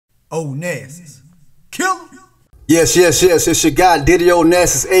Onasis. Kill him. Yes, it's your guy Diddy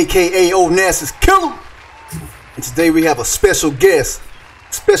Onasis, aka Onasis. Kill him. And today we have a special guest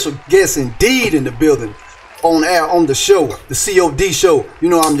indeed in the building, on air, on the show, the COD Show. You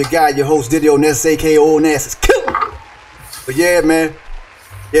know I'm your guy, your host, Diddy Onasis, aka Onasis. Kill him. But yeah, man,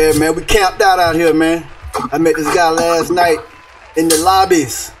 we camped out here, man. I met this guy last night in the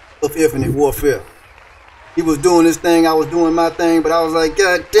lobbies of Infinite Warfare. He was doing his thing, I was doing my thing, but I was like,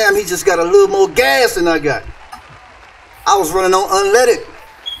 God damn, he just got a little more gas than I got. I was running on unleaded.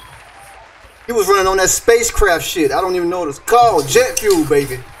 He was running on that spacecraft shit. I don't even know what it's called. Jet fuel,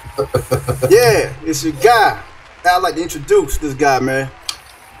 baby. Yeah, it's your guy. I'd like to introduce this guy, man.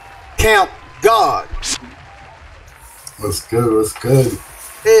 Camp God. What's good? What's good?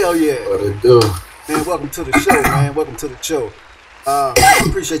 Hell yeah. What it do? Man, welcome to the show, man. Welcome to the show. I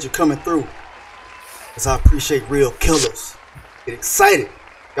appreciate you coming through. Because I appreciate real killers. Get excited.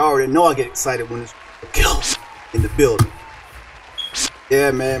 Y'all already know I get excited when it's killers in the building.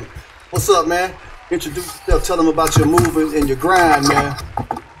 Yeah, man. What's up, man? Introduce yourself. Tell them about your movement and your grind, man.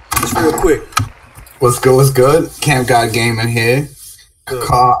 Just real quick. What's good? What's good? Camp God Gaming here.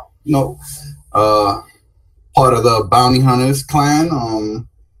 Part of the Bounty Hunters clan.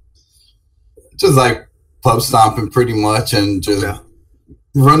 Just like pub stomping pretty much, and just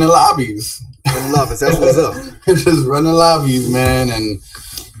running lobbies. Running lobbies. That's what's up. Just running lobbies, man. And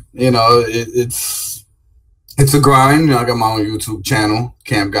you know, it's a grind. You know, I got my own YouTube channel,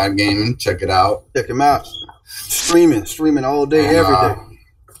 Camp God Gaming. Check it out. Check him out. Streaming all day, and, every day.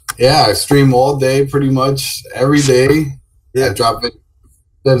 Yeah, I stream all day, pretty much every day. Yeah, I drop it.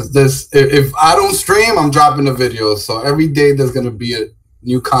 If I don't stream, I'm dropping a video. So every day there's gonna be a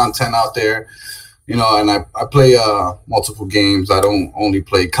new content out there. You know, and I play multiple games. I don't only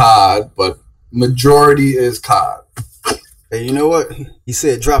play COD, but majority is COD. Hey, you know what? He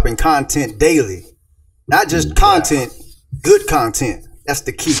said dropping content daily. Not just content, good content. That's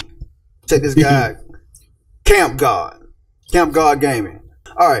the key. Check this guy out. Camp God Gaming.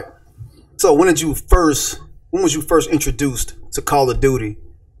 All right. So when was you first introduced to Call of Duty?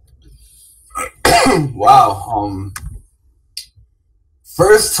 Wow.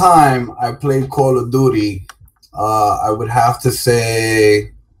 First time I played Call of Duty, I would have to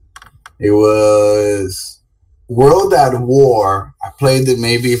say it was World at War. I played it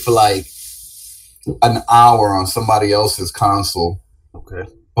maybe for like an hour on somebody else's console. Okay.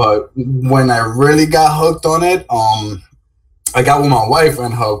 But when I really got hooked on it, I got with my wife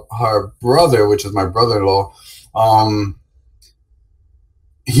and her brother, which is my brother-in-law.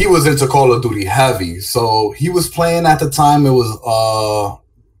 He was into Call of Duty heavy, so he was playing at the time. It was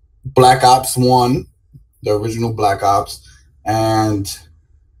Black Ops 1, the original Black Ops, and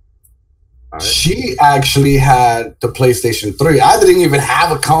she actually had the PlayStation 3. I didn't even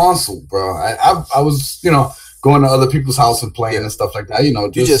have a console, bro. I was, you know, going to other people's house and playing and stuff like that. You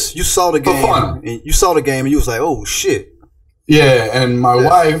know, you saw the game, and you saw the game, and you was like, oh shit. Yeah, and my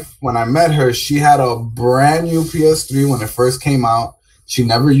wife, when I met her, she had a brand new PS3 when it first came out. She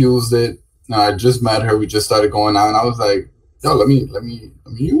never used it. No, I just met her. We just started going out, and I was like, "Yo, let me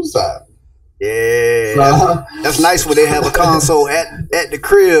use that." Yeah, so, that's nice when they have a console at the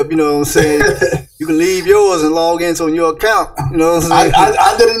crib. You know what I'm saying? You can leave yours and log into on your account. You know what I'm saying?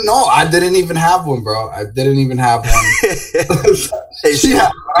 I didn't know. I didn't even have one, bro. I didn't even have one. Hey, you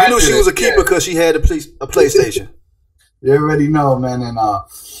knew she was a keeper because she had a PlayStation. You already know, man. And I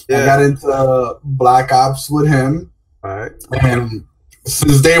got into Black Ops with him. All right, and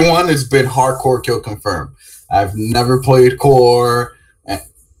since day one, it's been hardcore kill confirmed. I've never played core,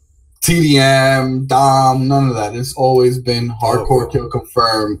 TDM, Dom, none of that. It's always been hardcore kill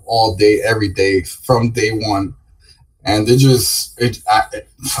confirmed all day, every day, from day one. And I just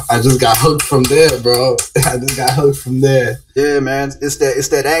got hooked from there, bro. I just got hooked from there. Yeah, man. It's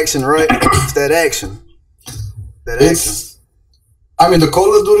that action, right? It's that action. I mean, the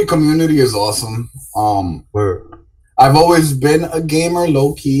Call of Duty community is awesome. Word. I've always been a gamer,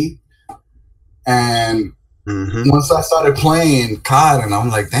 low key, and once I started playing COD, and I'm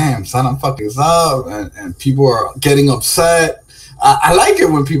like, damn, son, I'm fucking up, and people are getting upset. I like it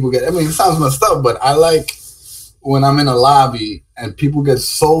when people get. I mean, it sounds messed up, but I like when I'm in a lobby and people get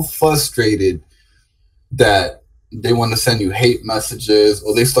so frustrated that they want to send you hate messages,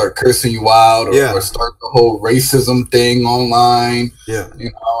 or they start cursing you out, or start the whole racism thing online. Yeah,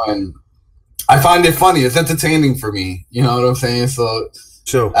 you know, and I find it funny. It's entertaining for me. You know what I'm saying? So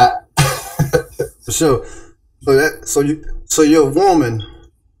sure. For sure. So your woman,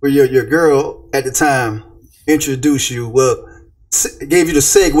 or your girl at the time, introduced you. Well, gave you the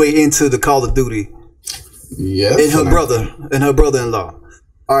segue into the Call of Duty. Yes. And her brother-in-law.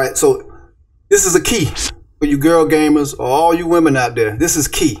 All right, so this is a key for you girl gamers or all you women out there. This is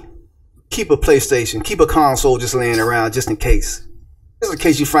key. Keep a PlayStation, keep a console just laying around just in case. Just in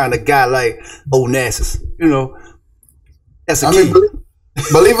case you find a guy like Onasis, you know. That's a key.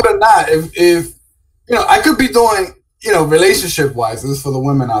 Believe it or not, if you know, I could be doing, you know, relationship wise, this is for the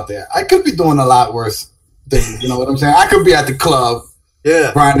women out there, I could be doing a lot worse things, you know what I'm saying? I could be at the club,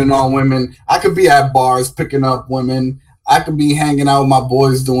 grinding on women. I could be at bars picking up women. I could be hanging out with my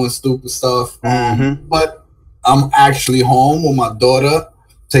boys doing stupid stuff. But I'm actually home with my daughter,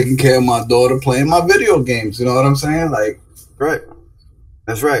 taking care of my daughter, playing my video games. You know what I'm saying? Like, right.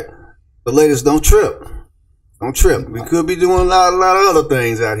 That's right. But ladies, don't trip. Don't trip. We could be doing a lot of other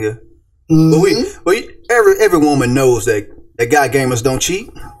things out here. But every woman knows that guy gamers don't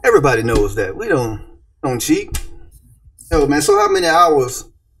cheat. Everybody knows that. We don't cheat. Yo, man, so how many hours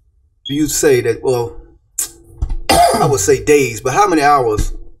do you say that, well, I would say days, but how many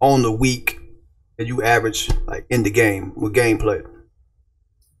hours on the week that you average, like, in the game with gameplay?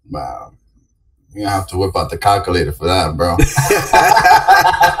 Wow. You have to whip out the calculator for that, bro.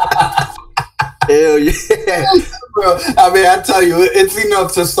 Hell yeah. Bro, I mean, I tell you, it's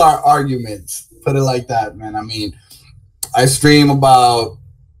enough to start arguments. Put it like that, man. I mean, I stream about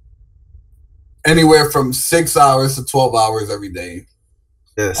anywhere from 6 hours to 12 hours every day.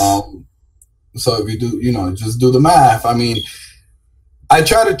 Yes. So if you do, you know, just do the math. I mean, I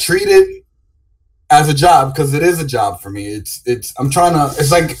try to treat it as a job because it is a job for me. It's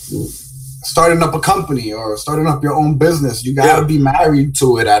like starting up a company or starting up your own business. You gotta be married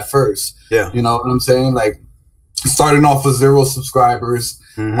to it at first. Yeah. You know what I'm saying? Like starting off with 0 subscribers.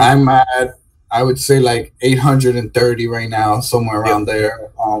 I'm at, I would say like 830 right now, somewhere around there.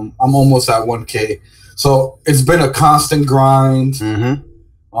 I'm almost at 1K. So it's been a constant grind.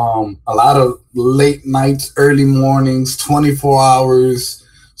 A lot of late nights, early mornings, 24 hours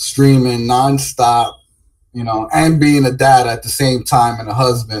streaming nonstop, you know, and being a dad at the same time and a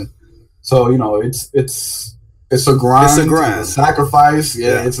husband. So, you know, it's a grind. It's a grind. It's a sacrifice.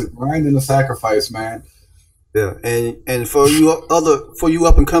 Yeah, it's a grind and a sacrifice, man. Yeah, and for you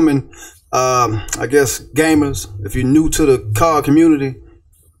up and coming, I guess gamers, if you're new to the COD community,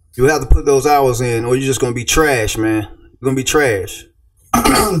 you have to put those hours in, or you're just gonna be trash, man. You're gonna be trash.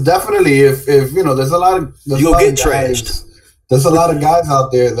 Definitely, if you know, there's a lot of you'll get trashed. There's a lot of guys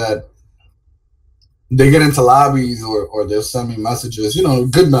out there that they get into lobbies or they'll send me messages, you know,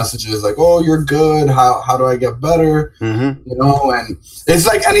 good messages like, "Oh, you're good. How do I get better?" You know, and it's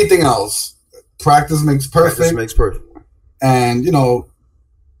like anything else. Practice makes perfect. Practice makes perfect. And you know,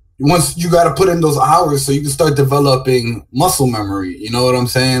 once you got to put in those hours so you can start developing muscle memory. You know what I'm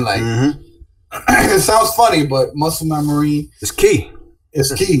saying? Like, it sounds funny, but muscle memory is key.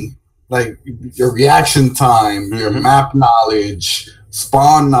 It's key. Like your reaction time, your map knowledge,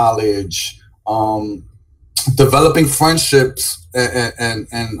 spawn knowledge, developing friendships and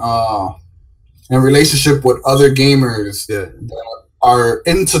relationship with other gamers that are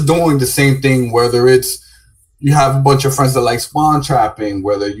into doing the same thing, whether it's you have a bunch of friends that like spawn trapping,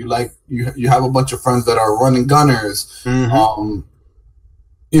 whether you like you have a bunch of friends that are running gunners.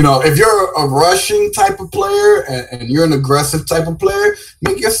 You know, if you're a rushing type of player and you're an aggressive type of player,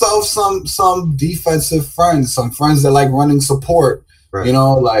 make yourself some defensive friends, some friends that like running support. You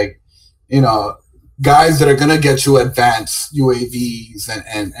know, like, you know, guys that are gonna get you advanced UAVs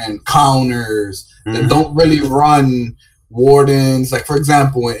and counters that don't really run wardens. Like, for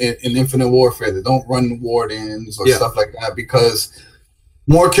example, in Infinite Warfare, they don't run wardens or stuff like that, because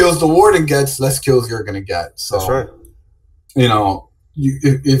more kills the warden gets, less kills you're gonna get. So that's right. You know,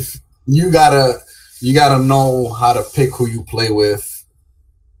 if you gotta know how to pick who you play with,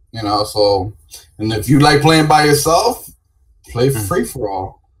 you know. So, and if you like playing by yourself, play free for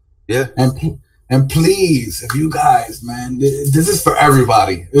all. And please, if you guys, man, this is for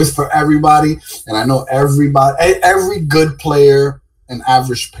everybody. This is for everybody, and I know every good player and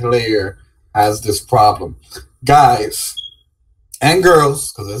average player has this problem, guys and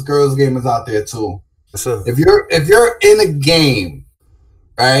girls, because there's girls gamers out there too. If you're in a game,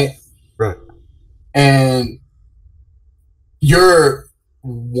 right, and you're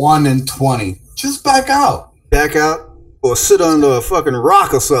 1 in 20, just back out. Or sit under a fucking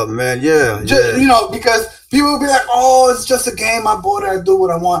rock or something, man. You know, because people will be like, "Oh, it's just a game. I bought it. I do what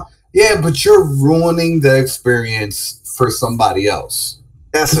I want." Yeah, but you're ruining the experience for somebody else.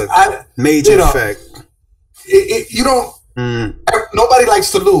 That's a major fact. You don't. Nobody likes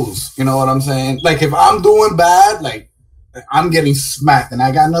to lose. You know what I'm saying? Like, if I'm doing bad, like, I'm getting smacked, and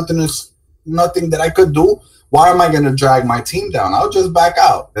I got nothing nothing that I could do, why am I going to drag my team down? I'll just back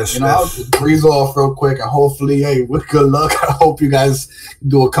out. I'll just breeze off real quick, and hopefully, hey, with good luck, I hope you guys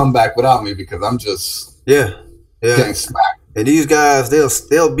do a comeback without me, because I'm just getting smacked. And these guys,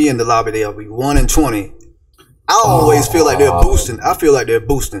 they'll be in the lobby. They'll be 1-20. I always feel like they're boosting. I feel like they're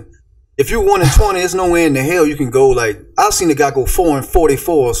boosting. If you're 1-20, there's no way in the hell you can go like, I've seen a guy go 4-44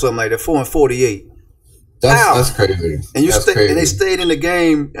 or something like that, 4-48. That's crazy. And and they stayed in the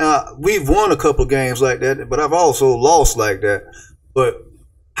game. We've won a couple games like that, but I've also lost like that. But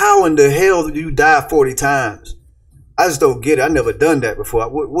how in the hell did you die 40 times? I just don't get it. I never done that before.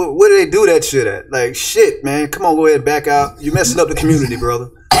 Where do they do that shit at? Like, shit, man. Come on, go ahead and back out. You're messing up the community, brother.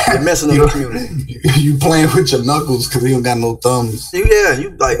 You're messing up the community. You playing with your knuckles because you don't got no thumbs. Yeah,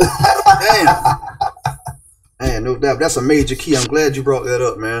 you like, damn. Man, no doubt. That's a major key. I'm glad you brought that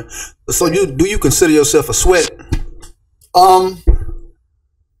up, man. So do you consider yourself a sweat?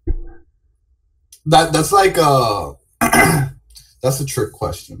 That's like that's a trick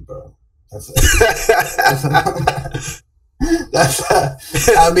question, bro.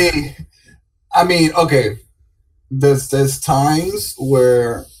 I mean, okay. There's times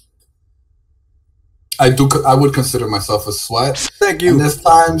where I would consider myself a sweat. Thank you. And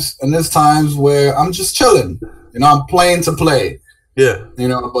there's times where I'm just chilling. I'm playing to play. Yeah.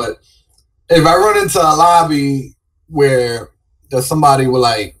 But if I run into a lobby where there's somebody with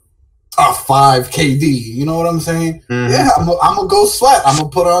like a 5 KD, you know what I'm saying? Mm-hmm. Yeah, I'm gonna go sweat. I'm gonna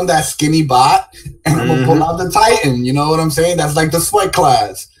put on that skinny bot and I'm gonna pull out the Titan. You know what I'm saying? That's like the sweat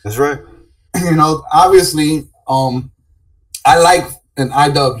class. That's right. Obviously, I like an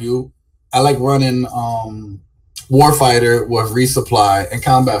IW. I like running Warfighter with resupply and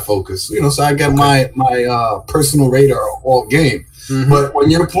combat focus. So I get my personal radar all game. Mm-hmm. But when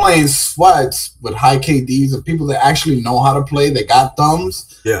you're playing sweats with high KDs and people that actually know how to play, they got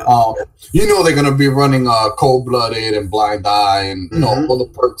thumbs. Yeah. They're gonna be running cold-blooded and blind eye and all the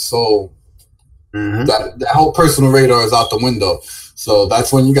perks. So that whole personal radar is out the window. So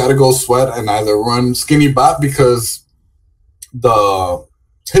that's when you got to go sweat and either run skinny bot, because the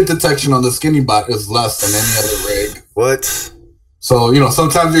hit detection on the skinny bot is less than any other rig. What? So,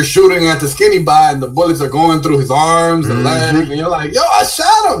 sometimes you're shooting at the skinny bot and the bullets are going through his arms and legs, and you're like, yo, I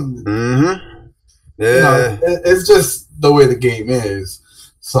shot him. Mm-hmm. Yeah. It's just the way the game is.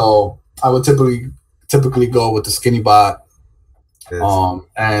 So I would typically go with the skinny bot. Yes.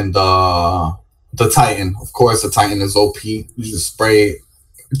 And the Titan. Of course, the Titan is OP. You just spray,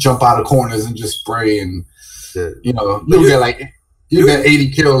 jump out of corners and just spray, and you get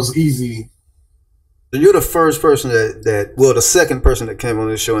 80 kills easy. So you're the first person the second person that came on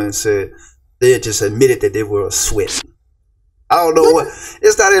this show and said they just admitted that they were a sweat. I don't know what.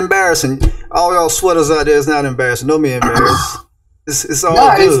 It's not embarrassing. All y'all sweaters out there, it's not embarrassing. Don't be embarrassed. It's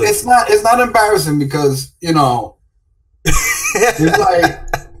all good. It's not embarrassing because it's like.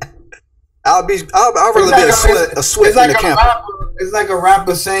 I'd rather be a sweat it's like in the camper. It's like a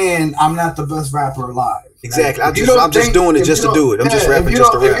rapper saying, "I'm not the best rapper alive." Exactly. I'm just doing it just to do it. I'm just rapping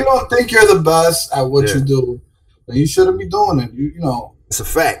just to rap. If you don't think you're the best at what you do, then you shouldn't be doing it. It's a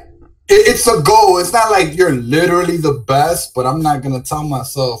fact. It's a goal. It's not like you're literally the best, but I'm not gonna tell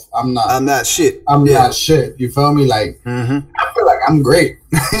myself I'm not. I'm not shit. I'm not shit. You feel me? Like I feel like I'm great.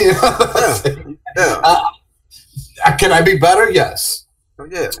 Can I be better? Yes.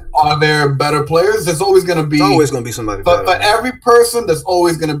 Yeah. Are there better players? There's always going to be. There's always going to be somebody. But for every person, there's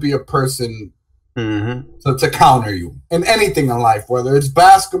always going to be a person to counter you in anything in life, whether it's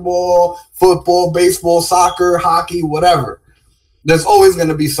basketball, football, baseball, soccer, hockey, whatever. There's always going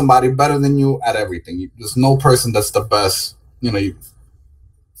to be somebody better than you at everything. There's no person that's the best,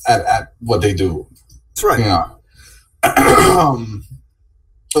 at what they do. That's right.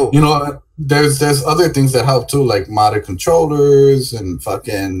 There's other things that help too, like modded controllers and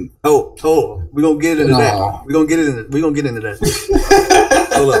fucking. We're gonna get into that. We're gonna get into that.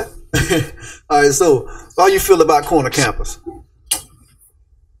 Hold up. All right. So, how you feel about corner campers?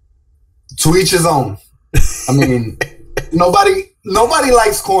 To each his own. I mean, nobody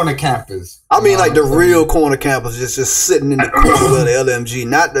likes corner campers. I mean, like the real corner campers, just sitting in the corner with the LMG,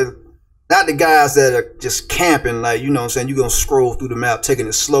 not the guys that are just camping. Like, you know what I'm saying, you're gonna scroll through the map, taking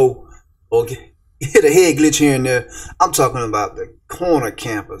it slow. Or hit a head glitch here and there. I'm talking about the corner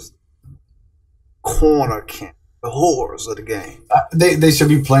campers. The horrors of the game. They should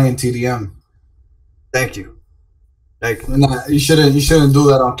be playing TDM. Thank you. Nah, you shouldn't do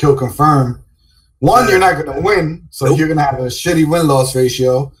that on Kill Confirm. One, you're not gonna win, so you're gonna have a shitty win-loss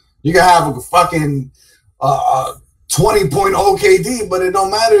ratio. You can have a fucking 20.0 KD, but it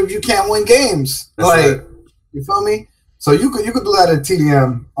don't matter if you can't win games. That's right. You feel me? So you could do that at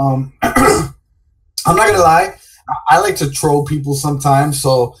TDM. I'm not gonna lie, I like to troll people sometimes.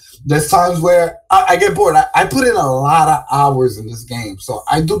 So there's times where I get bored. I put in a lot of hours in this game, so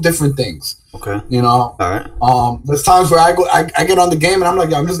I do different things. Okay. You know. All right. There's times where I get on the game and I'm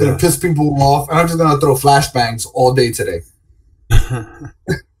like, I'm just gonna piss people off, and I'm just gonna throw flashbangs all day today.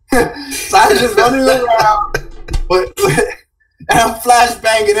 So I'm just running around, and I'm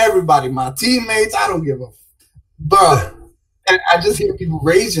flashbanging everybody, my teammates. I don't give a bro. And I just hear people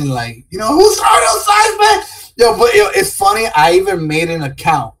raging like, you know, who's throwing those flashbangs? Yo, but it's funny. I even made an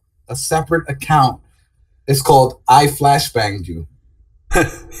account, a separate account. It's called I Flashbanged You.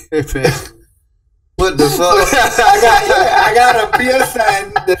 What the fuck? I got a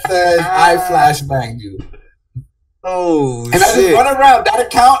PSN that says I flashbanged you. Oh, and I just run around that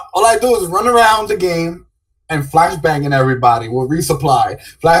account. All I do is run around the game and flashbanging everybody. We'll resupply.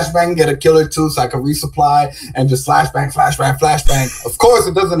 Flashbang, get a killer too, so I can resupply and just flashbang. Of course,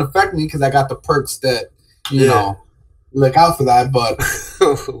 it doesn't affect me because I got the perks that, you know, look out for that. But,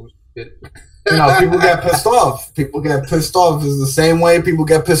 you know, people get pissed off. People get pissed off. It's the same way people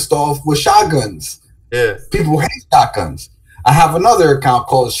get pissed off with shotguns. Yeah. People hate shotguns. I have another account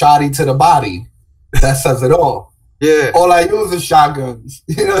called Shotty to the Body. That says it all. Yeah. All I use is shotguns.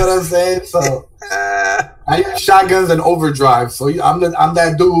 You know what I'm saying? So I use shotguns and overdrive. So I'm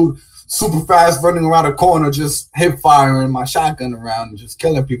that dude super fast running around a corner, just hip firing my shotgun around and just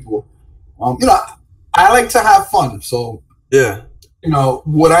killing people. You know, I like to have fun. So yeah. You know,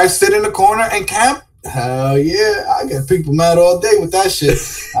 would I sit in the corner and camp? Hell yeah. I get people mad all day with that shit.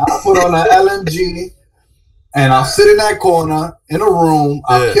 I'll put on an LMG and I'll sit in that corner in a room.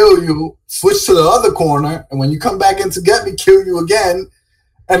 I'll kill you, switch to the other corner, and when you come back in to get me, kill you again.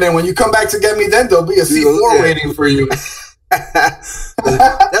 And then when you come back to get me, then there'll be a C4 waiting for you. That's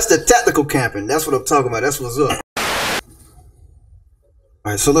the tactical camping. That's what I'm talking about. That's what's up.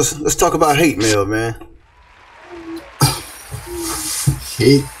 All right, so let's talk about hate mail, man.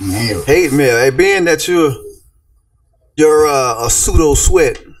 Hate mail. Hate mail. Hey, being that you're a pseudo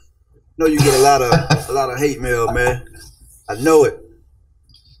sweat, you know you get a lot of hate mail, man. I know it.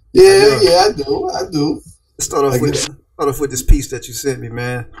 Yeah, I do. Let's start off with this piece that you sent me,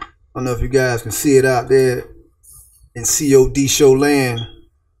 man. I don't know if you guys can see it out there in COD Show land.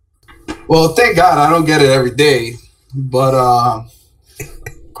 Well, thank God I don't get it every day, but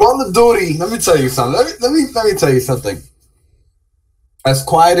Call of Duty. Let me tell you something. Let me tell you something. As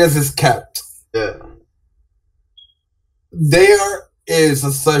quiet as it's kept, there is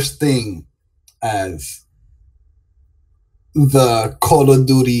a such thing as the Call of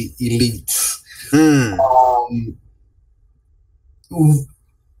Duty elites.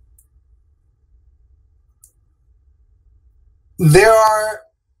 There are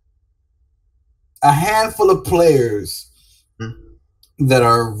a handful of players that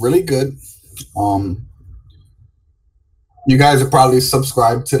are really good. You guys are probably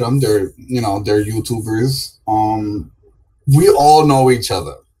subscribed to them. They're YouTubers. We all know each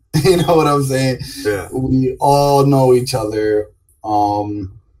other. You know what I'm saying? Yeah. We all know each other.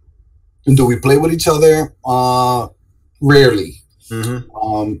 Do we play with each other? Rarely.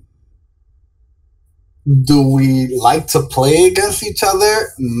 Do we like to play against each other?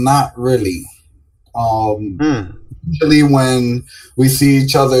 Not really. Usually when we see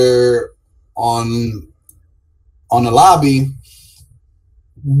each other on a lobby,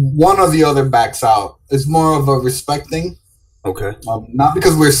 one or the other backs out. It's more of a respecting. Okay. Not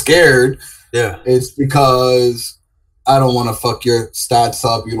because we're scared. Yeah. It's because I don't want to fuck your stats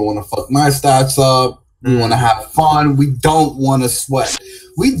up. You don't want to fuck my stats up. We want to have fun. We don't want to sweat.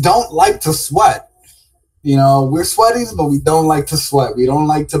 We don't like to sweat. You know, we're sweaties, but we don't like to sweat. We don't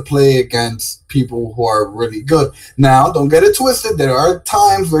like to play against people who are really good. Now, don't get it twisted. There are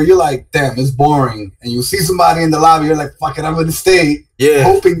times where you're like, damn, it's boring. And you see somebody in the lobby, you're like, fuck it, I'm going to stay. Yeah.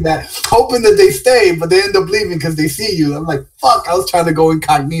 Hoping that they stay, but they end up leaving because they see you. I'm like, fuck, I was trying to go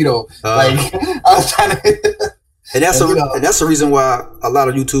incognito. Like, I was trying to... and that's the reason why a lot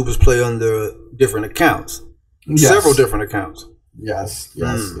of YouTubers play under different accounts. Yes. Several different accounts. Yes.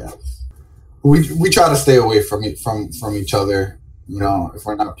 We try to stay away from each other. You know, if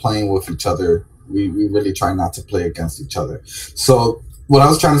we're not playing with each other, we really try not to play against each other. So what I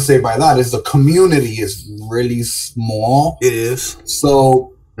was trying to say by that is the community is really small. It is.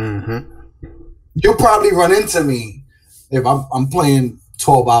 So you'll probably run into me if I'm playing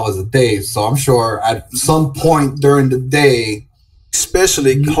 12 hours a day. So I'm sure at some point during the day,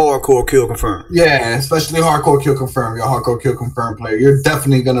 especially hardcore kill confirm. Yeah, especially hardcore kill confirm. You're a hardcore kill confirm player. You're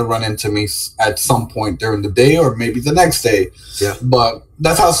definitely going to run into me at some point during the day or maybe the next day. Yeah. But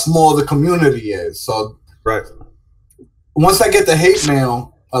that's how small the community is. So right. once I get the hate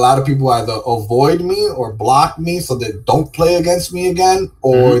mail, a lot of people either avoid me or block me so they don't play against me again,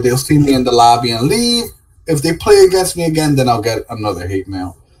 or they'll see me in the lobby and leave. If they play against me again, then I'll get another hate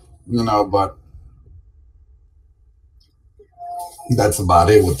mail, you know, but that's about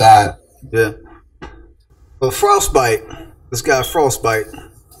it with that. Yeah. Well, Frostbite, this guy Frostbite,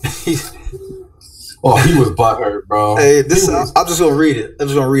 he was butthurt, bro. Hey, I'm just gonna read it.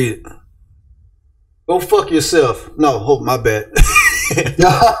 Go fuck yourself. No, hold my bad.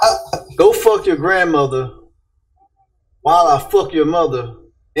 Go fuck your grandmother while I fuck your mother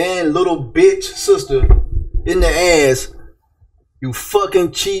and little bitch sister in the ass. You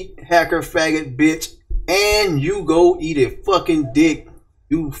fucking cheat, hacker, faggot, bitch. And you go eat a fucking dick,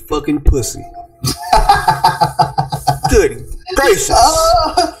 you fucking pussy. Good gracious.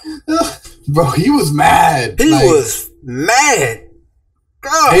 Bro, he was mad. He was mad.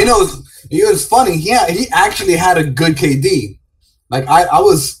 God. You know, it was funny. He actually had a good KD. Like, I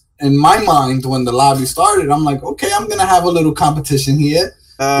was, in my mind, when the lobby started, I'm like, okay, I'm going to have a little competition here,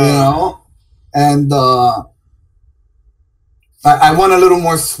 you know? And I won a little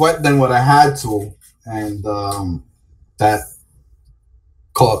more sweat than what I had to. And that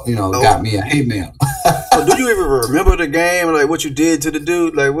got me a hate mail. So do you even remember the game? Like what you did to the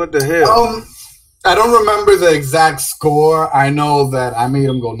dude? Like what the hell? I don't remember the exact score. I know that I made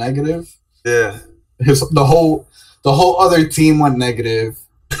him go negative. Yeah. The whole other team went negative,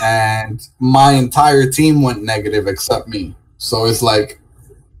 and my entire team went negative except me. So it's like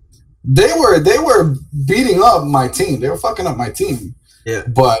they were beating up my team. They were fucking up my team. Yeah.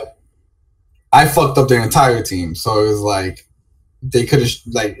 But I fucked up their entire team. So it was like they could have,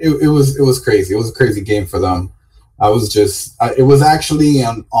 like, it was crazy. It was a crazy game for them. I was just, it was actually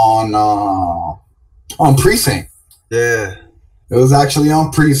on Precinct. Yeah. It was actually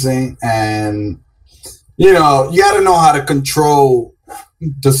on Precinct, and you know, you got to know how to control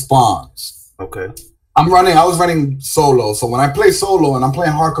the spawns. Okay. I was running solo. So when I play solo and I'm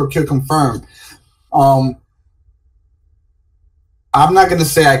playing hardcore kill confirmed, I'm not going to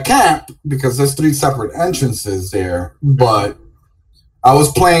say I camp because there's 3 separate entrances there, but I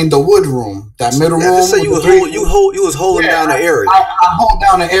was playing the wood room, that middle room. So you was holding down the area. I hold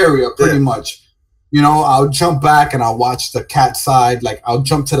down the area pretty much. You know, I'll jump back and I'll watch the cat side. Like, I'll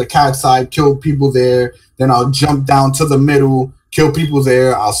jump to the cat side, kill people there. Then I'll jump down to the middle, kill people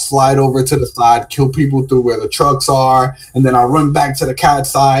there. I'll slide over to the side, kill people through where the trucks are. And then I'll run back to the cat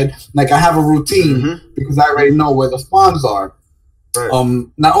side. Like, I have a routine because I already know where the spawns are. Right.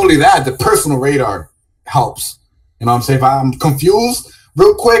 Not only that, the personal radar helps. You know what I'm saying? If I'm confused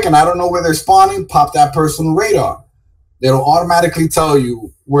real quick and I don't know where they're spawning, pop that personal radar. It'll automatically tell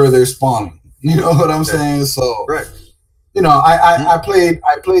you where they're spawning. You know what I'm saying? So, you know, I played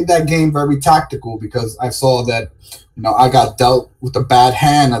that game very tactical because I saw that, you know, I got dealt with a bad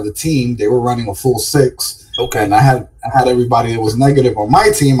hand of the team. They were running a full 6. Okay. And I had everybody that was negative on my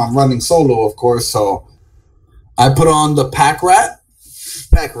team. I'm running solo, of course. So I put on the pack rat.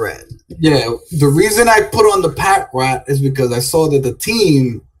 Pack rat. Yeah. The reason I put on the pack rat is because I saw that the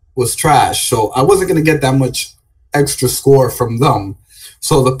team was trash. So I wasn't going to get that much extra score from them.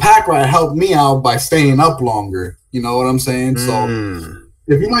 So the pack rat helped me out by staying up longer. You know what I'm saying? So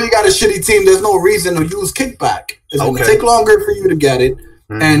if you know you got a shitty team, there's no reason to use kickback. It's going to take longer for you to get it,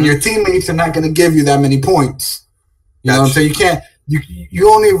 and your teammates are not going to give you that many points. You know what I'm saying? You can't. You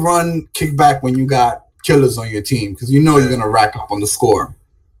only run kickback when you got killers on your team because you know you're going to rack up on the score.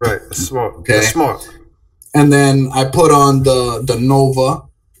 Right. That's smart. Okay. That's smart. And then I put on the Nova,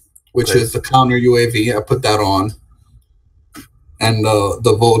 which is the counter UAV. I put that on. And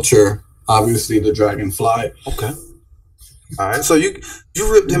the vulture, obviously the dragonfly. Okay. All right. So you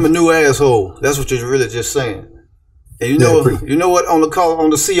ripped him a new asshole. That's what you're really just saying. And you know what on the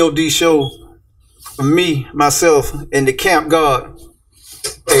COD show, me, myself, and the camp guard.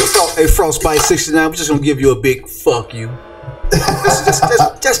 Hey Frostbite 69, I'm just gonna give you a big fuck you.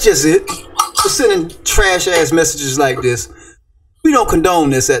 That's just it. For sending trash ass messages like this. We don't condone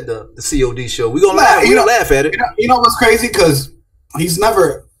this at the COD show. We're gonna laugh. We're gonna laugh at it. You know what's crazy? Because he's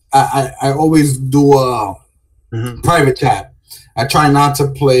never. I always do a private chat. I try not to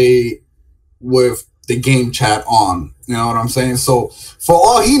play with the game chat on. You know what I'm saying? So for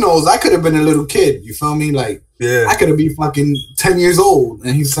all he knows, I could have been a little kid. You feel me? Like, I could have been fucking 10 years old,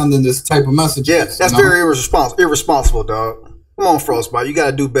 and he's sending this type of messages. Yeah, that's very irresponsible, dog. Come on, Frostbite. You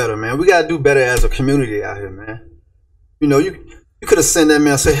gotta do better, man. We gotta do better as a community out here, man. You know, you could have sent that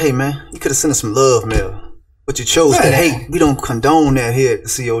mail and say, hey, man, you could have sent us some love mail. But you chose to hate. We don't condone that here at the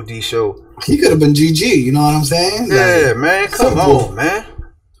COD show. He could have been GG, you know what I'm saying? Yeah, like, man. Come on, man.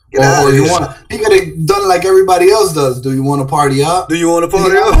 Or you want? He could have done like everybody else does. Do you want to party up? Do you want to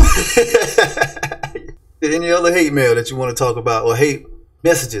party up? Any other hate mail that you want to talk about, or hate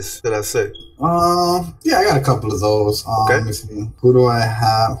messages that I say? Yeah, I got a couple of those. Okay. Let me see. Who do I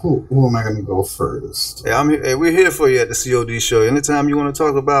have? Who am I gonna go first? Yeah, I'm here. Hey, we're here for you at the COD Show. Anytime you want to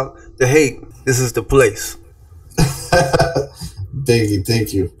talk about the hate, this is the place.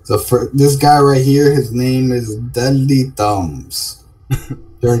 Thank you. So for this guy right here, his name is Deadly Thumbs,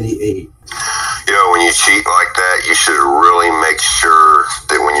 38. When you cheat like that, you should really make sure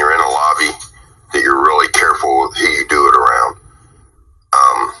that when you're in a lobby, that you're really careful with who you do it around.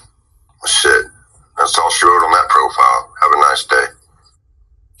 Shit. That's all she wrote on that profile. Have a nice day.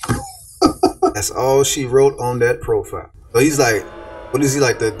 That's all she wrote on that profile. So he's like, what is he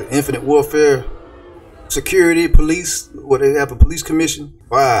like? The Infinite Warfare Security Police? What, they have a police commission?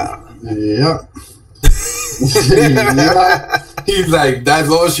 Wow. Yeah. Yeah. He's like, that's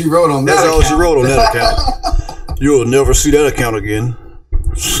all she wrote on that account. That's all she wrote on that account. You'll never see that account again.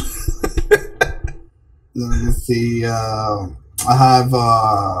 Let me see. I have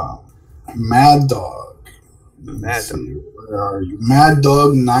Mad Dog. Mad Dog. Where are you? Mad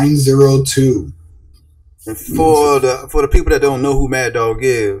Dog 902. And for the people that don't know who Mad Dog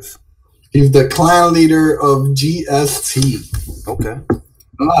is, he's the clan leader of GST. Okay.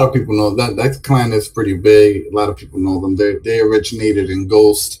 A lot of people know that clan is pretty big. A lot of people know them. They originated in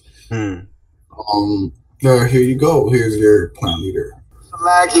Ghost. Hmm. Here you go. Here's your clan leader.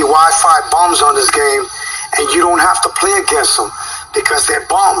 Laggy Wi-Fi bums on this game, and you don't have to play against them because they're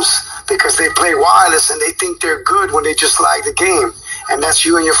bums. Because they play wireless and they think they're good when they just lag the game. And that's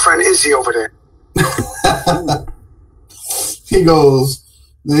you and your friend Izzy over there. He goes,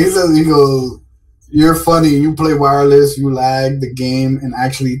 you're funny. You play wireless, you lag the game and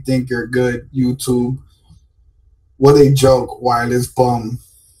actually think you're good. YouTube. What a joke, wireless bum.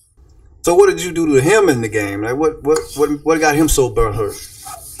 So what did you do to him in the game? Like what got him so burnt hurt?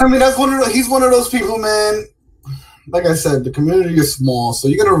 I mean, he's one of those people, man. Like I said, the community is small, so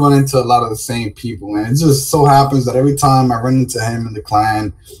you're gonna run into a lot of the same people, man. It just so happens that every time I run into him in the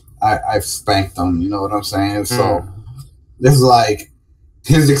clan, I've spanked him. You know what I'm saying? So it's like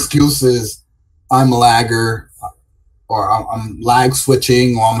his excuse is I'm a lagger, or I'm lag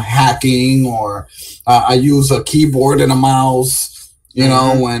switching, or I'm hacking, or I use a keyboard and a mouse. You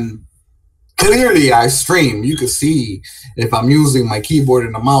know, when clearly I stream, you can see if I'm using my keyboard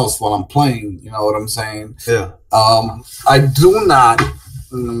and a mouse while I'm playing. You know what I'm saying? Yeah. I do not.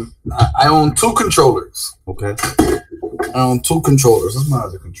 I own 2 controllers. Okay. I own 2 controllers. That's my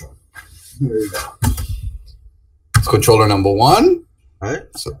other controller. Here you go. It's controller number 1. All right.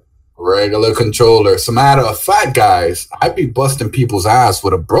 It's a regular controller. As a matter of fact, guys, I be busting people's ass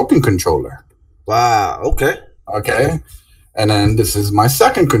with a broken controller. Wow. Okay. Okay. And then this is my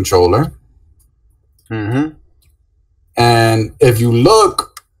second controller. Mm-hmm. And if you look,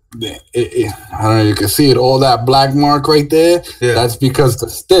 I don't know, you can see it, all that black mark right there. Yeah. That's because the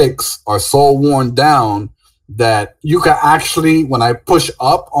sticks are so worn down that you can actually, when I push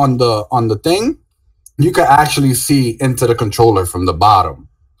up on the thing, you can actually see into the controller from the bottom.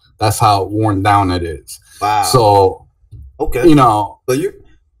 That's how worn down it is. Wow. So, okay, you know, so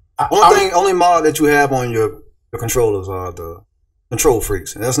only mod that you have on your controllers are the control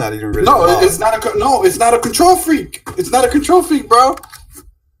freaks, and that's not even really. No, it's not a control freak. It's not a control freak, bro.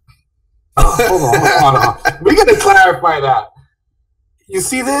 Hold on. We gotta clarify that. You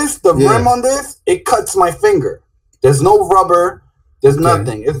see this? The rim on this, it cuts my finger. There's no rubber. There's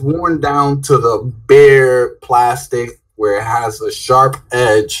nothing. It's worn down to the bare plastic where it has a sharp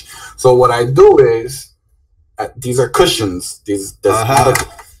edge. So what I do is, these are cushions. It's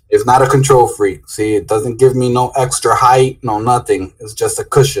not a control freak. See, it doesn't give me no extra height, no nothing. It's just a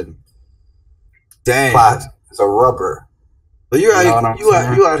cushion. Dang. It's a rubber. So you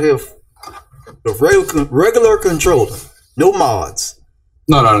out here the regular controller, no mods.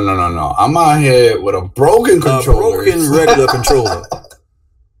 No. I'm out here with a broken controller. A broken regular controller.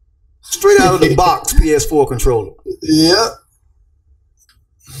 Straight out of the box PS4 controller. Yeah.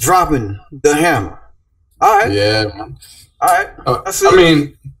 Dropping the hammer. All right. Yeah, man. All right. I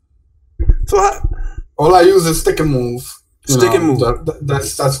mean, so all I use is stick and move. Stick and move.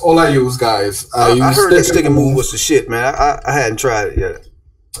 That's all I use, guys. I heard that stick and move was the shit, man. I hadn't tried it yet.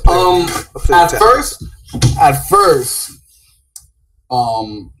 At first,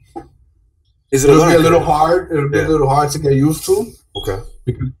 it'll be a little hard. It'll be a little hard to get used to. Okay.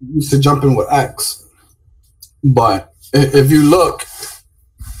 Because you used to jump in with X. But if you look,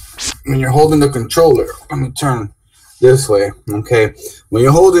 when you're holding the controller, I'm gonna turn this way. Okay. When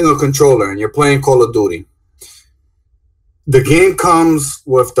you're holding a controller and you're playing Call of Duty, the game comes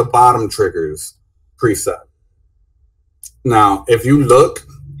with the bottom triggers preset. Now, if you look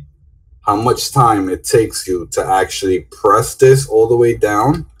how much time it takes you to actually press this all the way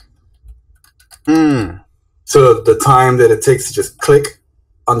down to the time that it takes to just click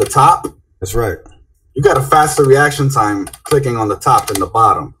on the top. That's right. You got a faster reaction time clicking on the top than the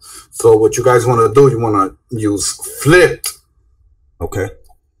bottom. So what you guys want to do, you want to use flipped. Okay.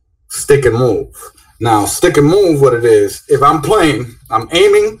 Stick and move. Now, stick and move, what it is, if I'm playing, I'm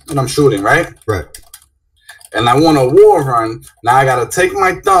aiming and I'm shooting, right? Right. And I want a wall run. Now I got to take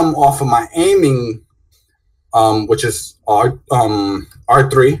my thumb off of my aiming, which is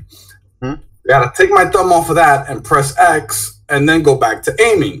R3. I got to take my thumb off of that and press X and then go back to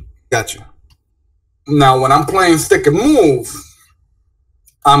aiming. Gotcha. Now, when I'm playing stick and move,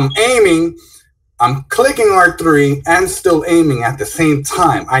 I'm aiming, I'm clicking R3 and still aiming at the same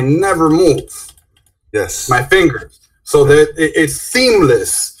time. I never move. Yes. My fingers. So that it's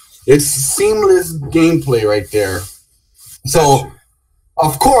seamless. It's seamless gameplay right there. So,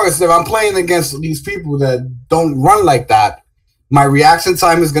 of course, if I'm playing against these people that don't run like that, my reaction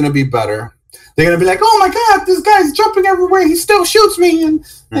time is going to be better. They're going to be like, oh my God, this guy's jumping everywhere. He still shoots me. And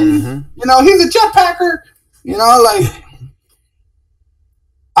you know, he's a jetpacker. You know, like,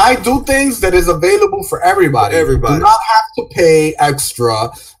 I do things that is available for everybody. Everybody. You do not have to pay extra.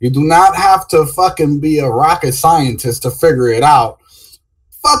 You do not have to fucking be a rocket scientist to figure it out.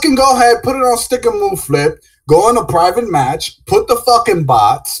 Fucking go ahead, put it on stick and move flip, go in a private match, put the fucking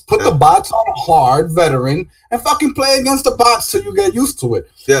bots, put the bots on hard, veteran, and fucking play against the bots till you get used to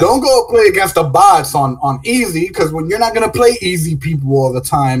it. Yeah. Don't go play against the bots on easy, because when you're not going to play easy people all the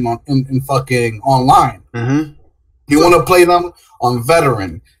time in fucking online. You want to play them on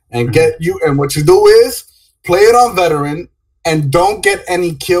veteran and get you, and what you do is play it on veteran and don't get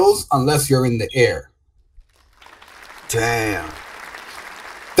any kills unless you're in the air. Damn.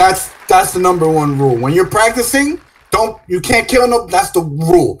 That's the number one rule. When you're practicing, you can't kill no. That's the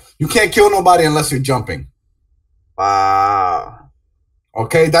rule. You can't kill nobody unless you're jumping. Wow.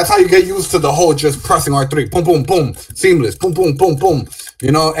 Okay, that's how you get used to the whole just pressing R3, boom, boom, boom, seamless, boom, boom, boom, boom.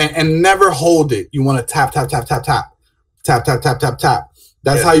 You know, and never hold it. You want to tap, tap, tap, tap, tap, tap, tap, tap, tap, tap.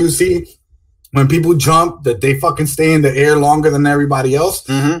 That's how you see when people jump that they fucking stay in the air longer than everybody else.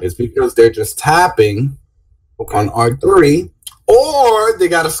 It's because they're just tapping on R3. Or they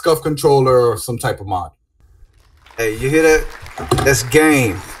got a scuff controller or some type of mod. Hey, you hear that? That's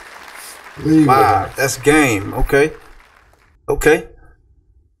game. Wow, that's game. Okay. Okay.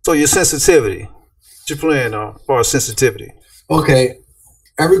 So your sensitivity. What you playing on as far as sensitivity? Okay.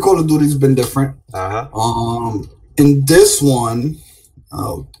 Every Call of Duty's been different. In this one,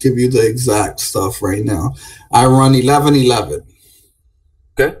 I'll give you the exact stuff right now. I run 11-11.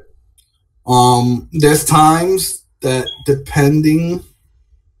 Okay. There's times that depending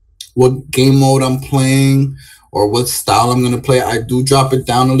what game mode I'm playing or what style I'm going to play, I do drop it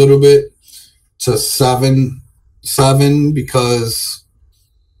down a little bit to 7 because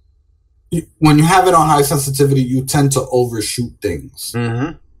when you have it on high sensitivity, you tend to overshoot things.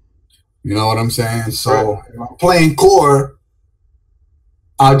 You know what I'm saying? So if I'm playing core,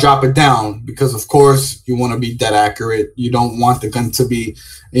 I'll drop it down because, of course, you want to be dead accurate. You don't want the gun to be,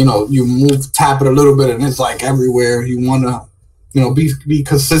 you know, you tap it a little bit and it's like everywhere. You want to, you know, be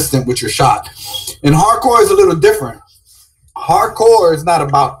consistent with your shot. And hardcore is a little different. Hardcore is not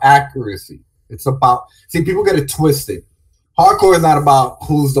about accuracy. It's about, see, people get it twisted. Hardcore is not about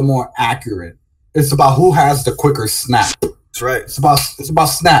who's the more accurate. It's about who has the quicker snap. That's right. It's about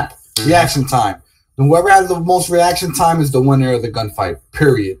snap, reaction time. And whoever has the most reaction time is the winner of the gunfight,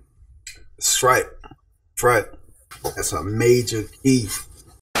 period. That's right. That's right. That's a major key.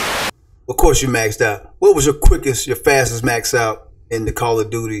 Of course you maxed out. What was your fastest max out in the Call of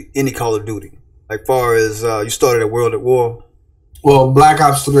Duty, any Call of Duty? Like far as you started at World at War? Well, Black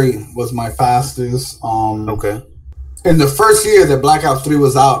Ops 3 was my fastest. Okay. In the first year that Black Ops 3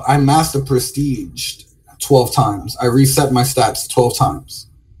 was out, I master prestiged 12 times. I reset my stats 12 times.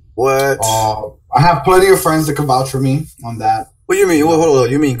 What? I have plenty of friends that can vouch for me on that. What do you mean? Hold on.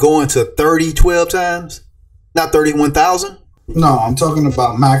 You mean going to 30 12 times? Not 31,000? No, I'm talking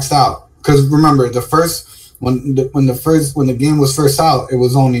about maxed out. Because remember, when the game was first out, it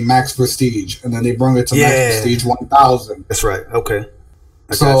was only max prestige, and then they brought it to max prestige 1,000. That's right. Okay.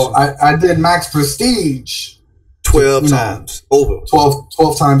 I did max prestige 12 times over.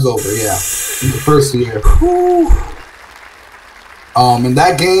 12 times over. Yeah, in the first year. And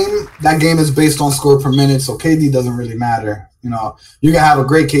that game is based on score per minute, so KD doesn't really matter. You know, you can have a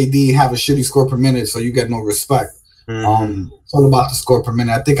great KD, have a shitty score per minute, so you get no respect. It's all about the score per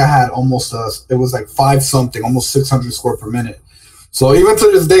minute. I think I had almost it was like 5 something, almost 600 score per minute. So even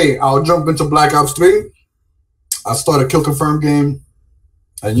to this day, I'll jump into Black Ops 3. I start a kill confirm game,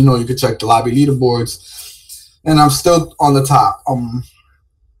 and you know you can check the lobby leaderboards, and I'm still on the top.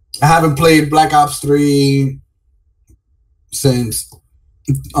 I haven't played Black Ops 3 since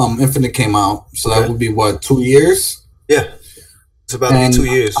Infinite came out, so that would be what, 2 years? Yeah, it's about to be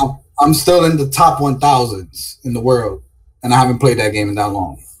 2 years. I'm still in the top 1000s in the world, and I haven't played that game in that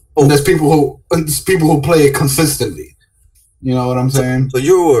long. Oh. And there's people who play it consistently. You know what I'm saying? So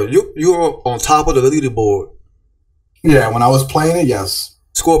you were on top of the leaderboard. Yeah, when I was playing it, yes.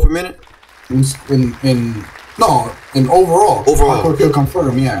 Score per minute? In overall. Overall. Kill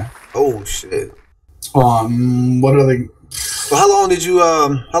confirm, yeah. Oh shit. What are they? So how long did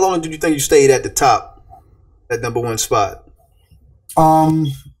you think you stayed at the top, at #1 spot?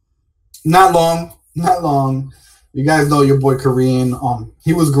 Not long. You guys know your boy Korean.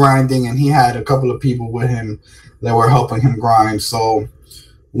 He was grinding, and he had a couple of people with him that were helping him grind. So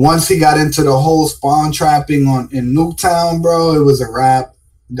once he got into the whole spawn trapping in Nuketown, bro, it was a wrap.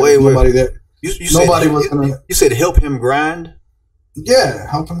 Nobody there. You said help him grind? Yeah,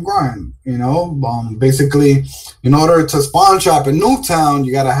 help him grind. You know, basically, in order to spawn trap in Nuketown,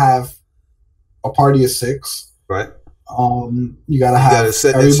 you gotta have a party of 6. Right. You gotta have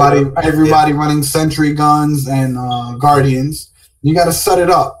everybody running sentry guns and guardians. You gotta set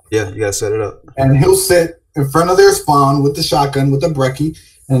it up. Yeah, you gotta set it up. And he'll sit in front of their spawn with the shotgun, with the brekkie,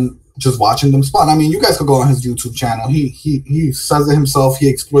 and just watching them spawn. I mean, you guys could go on his YouTube channel. He says it himself. He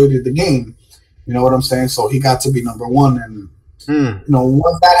exploited the game. You know what I'm saying? So he got to be #1. And you know,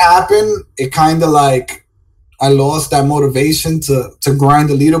 once that happened, it kind of like I lost that motivation to grind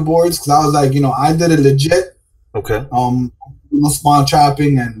the leaderboards, because I was like, you know, I did it legit. Okay. Spawn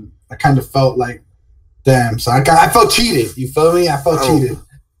trapping, and I kind of felt like, damn. So I felt cheated. You feel me? I felt cheated.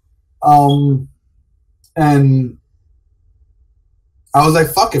 And I was like,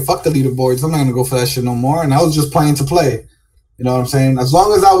 fuck it, fuck the leaderboards. I'm not gonna go for that shit no more. And I was just playing to play. You know what I'm saying? As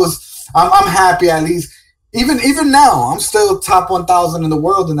long as I'm happy at least. Even now, I'm still top 1000 in the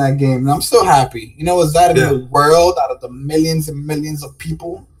world in that game, and I'm still happy. You know, is that in the world out of the millions and millions of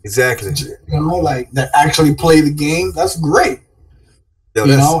people? Exactly. You know, like that actually play the game. That's great. Yo,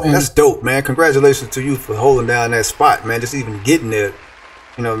 that's dope, man. Congratulations to you for holding down that spot, man. Just even getting there.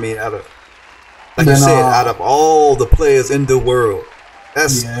 You know what I mean? Out of all the players in the world,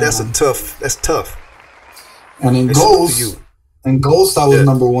 that's tough. And in Ghost, I was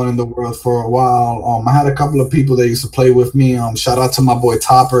 #1 in the world for a while. I had a couple of people that used to play with me. Shout out to my boy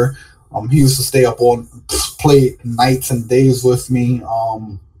Topper. He used to stay up play nights and days with me.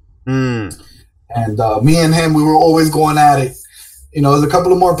 And me and him, we were always going at it. You know, there's a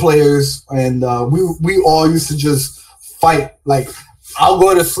couple of more players, and we all used to just fight. Like, I'll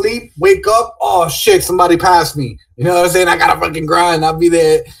go to sleep, wake up, oh shit, somebody passed me. You know what I'm saying? I gotta fucking grind. I'll be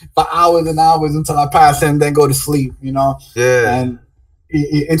there for hours and hours until I pass him, then go to sleep, you know? Yeah. And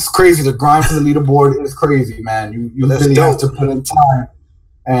it's crazy. The grind for the leaderboard is crazy, man. You really have to put in time.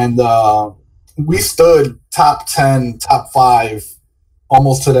 And we stood top 10, top 5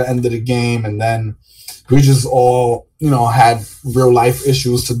 almost to the end of the game, and then we just all, you know, had real life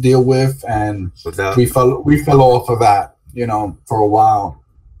issues to deal with, and we fell off of that, you know, for a while.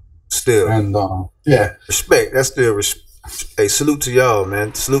 Still. And yeah. Respect. That's still hey, salute to y'all,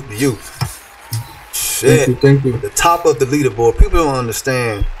 man. Salute to you. Shit. Thank you. The top of the leaderboard. People don't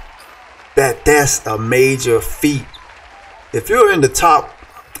understand that that's a major feat. If you're in the top,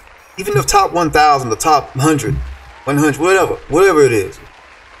 even the top 1,000, the top 100, whatever it is,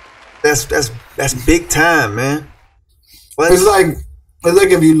 that's big time, man. It's like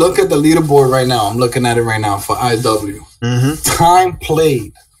if you look at the leaderboard right now, I'm looking at it right now for IW. Time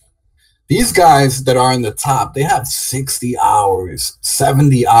played. These guys that are in the top, they have 60 hours,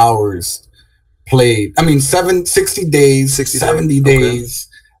 70 hours played. I mean, 60 days, 70 days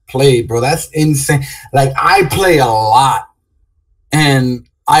played, bro. That's insane. Like, I play a lot, and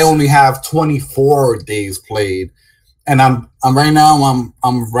I only have 24 days played. And I'm right now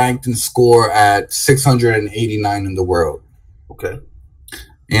I'm ranked in score at 689 in the world. Okay.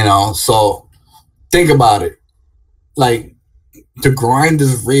 You know, so think about it. Like, the grind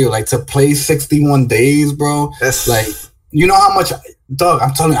is real. Like, to play 61 days, bro. That's like, you know how much, Doug,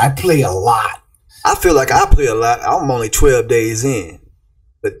 I'm telling you, I play a lot. I feel like I play a lot. I'm only 12 days in.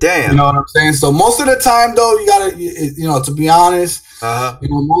 But damn. You know what I'm saying? So most of the time, though, you gotta, you know, to be honest, you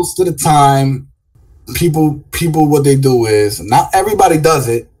know, most of the time, people, what they do is, not everybody does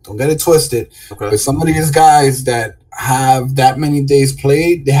it. Don't get it twisted. Okay. But some of these guys that have that many days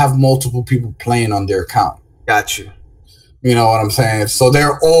played, they have multiple people playing on their account. Got you. You know what I'm saying? So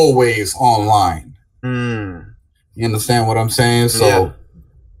they're always online. Mm. You understand what I'm saying? So Yeah.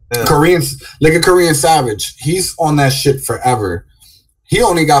 Yeah. Koreans, like a Korean Savage, he's on that shit forever. He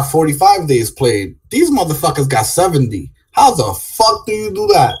only got 45 days played. These motherfuckers got 70. How the fuck do you do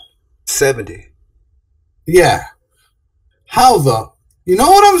that? 70. Yeah. How the... You know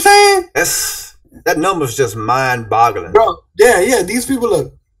what I'm saying? That number's just mind-boggling. Bro, yeah. These people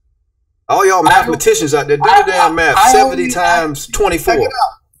look... All y'all mathematicians out there, do the damn math. 70 times 24.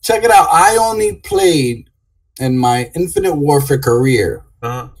 Check it out. I only played in my Infinite Warfare career.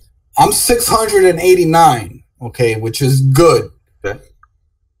 I'm 689, okay, which is good. Okay.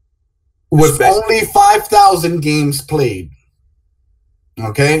 With only 5,000 games played.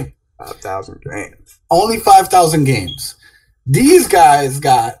 Okay? 5,000 games. Only 5,000 games. These guys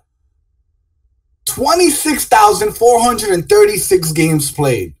got 26,436 games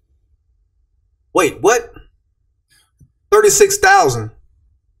played. Wait, what? 36,000?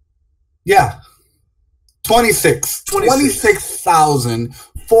 Yeah.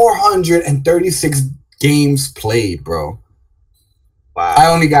 26,436 games played, bro. Wow. I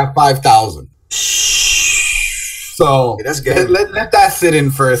only got 5,000. So that's good. Let that sit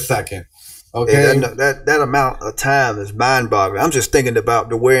in for a second. Okay. That amount of time is mind-boggling. I'm just thinking about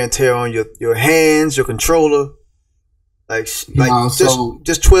the wear and tear on your hands, your controller. Just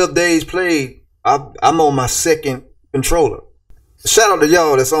 12 days played. I'm on my second controller. Shout out to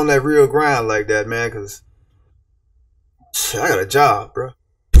y'all that's on that real grind like that, man, because I got a job, bro.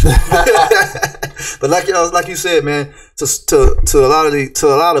 But like you said, man, to a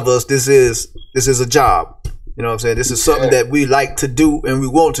lot of us, this is a job. You know what I'm saying? This is something that we like to do and we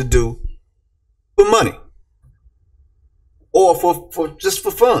want to do for money or for just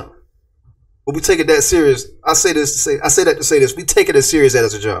for fun. But we take it that serious. I say that to say this. We take it as serious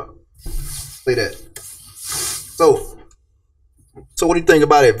as a job. Say that. So what do you think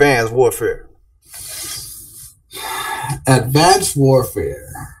about Advanced Warfare? Advanced Warfare.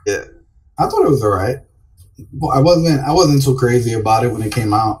 Yeah. I thought it was alright. Well, I wasn't too crazy about it when it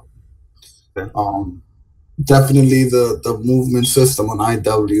came out. Okay. Definitely the movement system on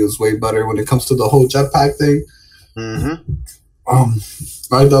IW is way better when it comes to the whole jetpack thing.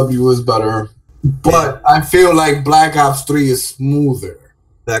 IW is better. But I feel like Black Ops 3 is smoother.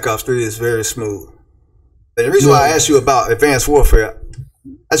 Black Ops 3 is very smooth. And the reason why I asked you about Advanced Warfare,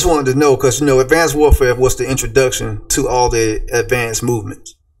 I just wanted to know because, you know, Advanced Warfare was the introduction to all the advanced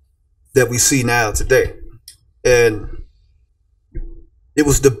movements that we see now today. And it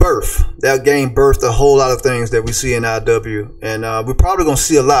was the birth. That game birthed a whole lot of things that we see in IW. And we're probably going to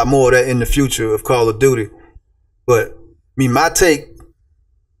see a lot more of that in the future of Call of Duty. But, my take,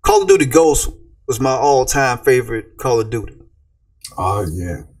 Call of Duty Ghost was my all-time favorite Call of Duty. Oh,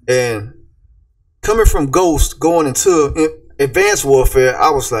 yeah. And coming from Ghost going into Advanced Warfare, I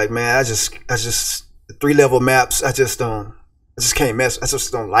was like, man, I just the 3-level maps, I just can't mess. I just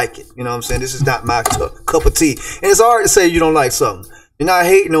don't like it. You know what I'm saying? This is not my cup of tea. And it's hard to say you don't like something. You're not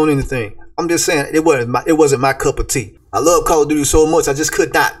hating on anything. I'm just saying it wasn't my cup of tea. I love Call of Duty so much, I just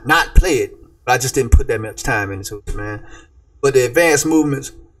could not play it. But I just didn't put that much time into it, man. But the advanced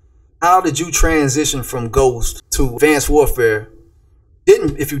movements, how did you transition from Ghost to Advanced Warfare?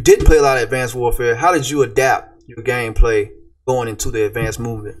 If you didn't play a lot of Advanced Warfare, how did you adapt your gameplay going into the advanced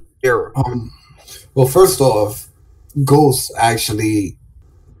movement era? Well, first off, Ghost actually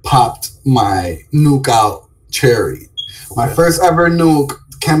popped my nuke out cherry. My first ever nuke,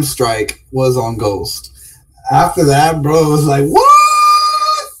 Chem Strike, was on Ghost. After that, bro, it was like, what?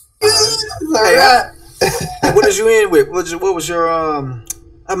 What did you end with? What was your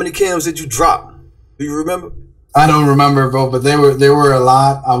how many chems did you drop? Do you remember? I don't remember, bro, but they were a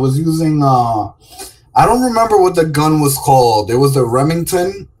lot. I was using I don't remember what the gun was called. It was the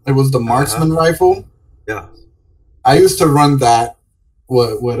Remington. It was the marksman rifle. Yeah. I used to run that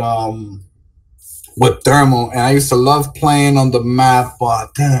with thermal, and I used to love playing on the map,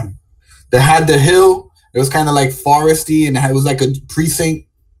 but damn. They had the hill. It was kind of like foresty, and it was like a precinct.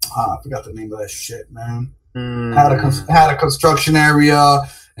 I forgot the name of that shit, man. Had a construction area.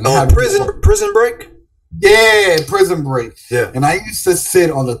 And prison break? Yeah, Prison Break. Yeah. And I used to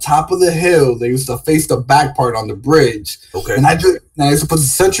sit on the top of the hill. They used to face the back part on the bridge. Okay. And I used to put the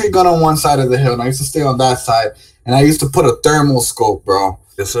sentry gun on one side of the hill, and I used to stay on that side. And I used to put a thermal scope, bro.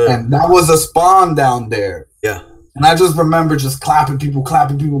 Yes, sir. And that was a spawn down there. Yeah. And I just remember just clapping people,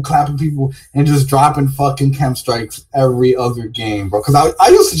 and just dropping fucking chem strikes every other game, bro. Because I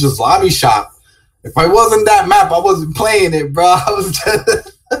used to just lobby shop. If I wasn't that map, I wasn't playing it, bro. I was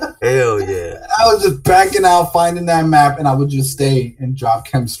just... Hell yeah. I was just backing out, finding that map, and I would just stay and drop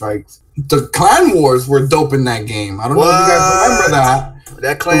chem strikes. the clan wars were dope in that game. I don't know if you guys remember that.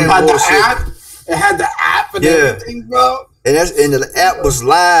 That clan had war the shit. app. It had the app and everything, bro. And the app was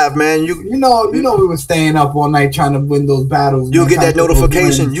live, man. You know, we were staying up all night trying to win those battles. You'll get that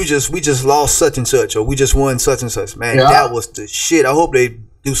notification. We just lost such and such, or we just won such and such. Man, that was the shit. I hope they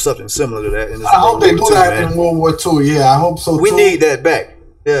do something similar to that. I hope they do that in World War II. Yeah, I hope so too. We need that back.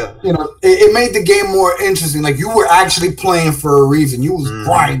 Yeah. You know, it made the game more interesting. Like, you were actually playing for a reason. You was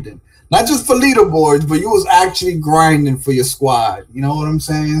grinding. Not just for leaderboards, but you was actually grinding for your squad. You know what I'm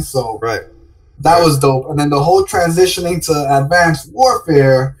saying? So that was dope. And then the whole transitioning to Advanced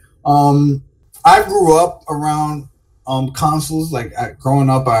Warfare, I grew up around consoles. Like, growing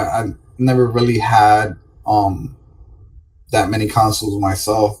up, I never really had that many consoles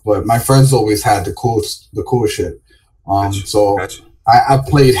myself, but my friends always had the cool shit. I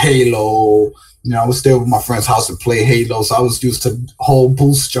played Halo. You know, I would stay over my friend's house and play Halo, so I was used to whole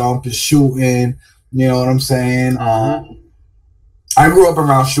boost jump and shooting. You know what I'm saying? I grew up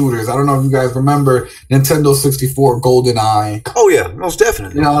around shooters. I don't know if you guys remember Nintendo 64 GoldenEye. Oh yeah, most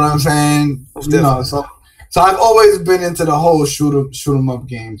definitely. You know what I'm saying? Most definitely. So I've always been into the whole shoot 'em up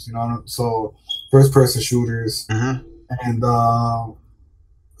games. You know, so first person shooters. And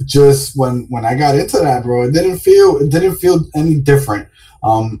just when I got into that, bro, it didn't feel any different.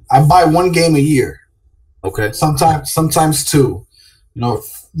 I buy one game a year. Okay. Sometimes two. You know,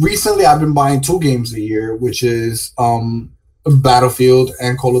 recently I've been buying 2 games a year, which is Battlefield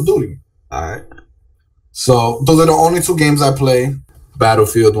and Call of Duty. All right. So those are the only 2 games I play.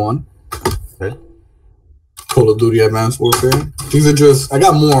 Battlefield 1. Okay. Call of Duty Advanced Warfare. These are just, I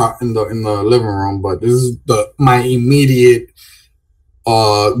got more in the living room, but this is my immediate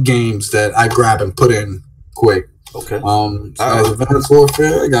games that I grab and put in quick. Okay. Advanced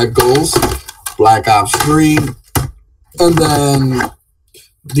Warfare, I got Ghost, Black Ops 3, and then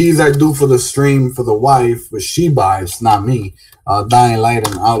these I do for the stream for the wife, but she buys, not me. Dying Light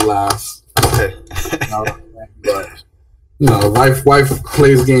and Outlast. Okay. But you know, wife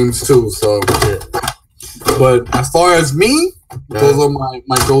plays games too, so. But as far as me, those are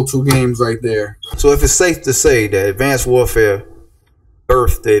my go-to games right there. So if it's safe to say that Advanced Warfare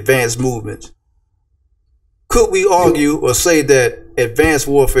birthed the advanced movement, could we argue or say that Advanced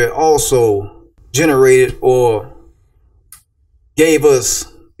Warfare also generated or gave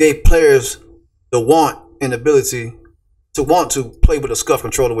players the want and ability to want to play with a SCUF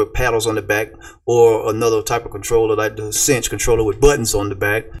controller with paddles on the back, or another type of controller like the Cinch controller with buttons on the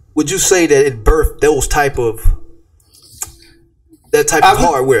back? Would you say that it birthed those type of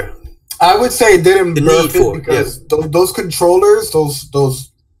hardware? I would say it didn't birth it because those controllers, those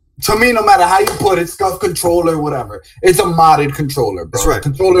to me, no matter how you put it, SCUF controller, whatever, it's a modded controller, bro. That's right.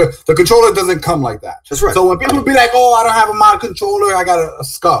 The controller doesn't come like that. That's right. So when people be like, "Oh, I don't have a modded controller, I got a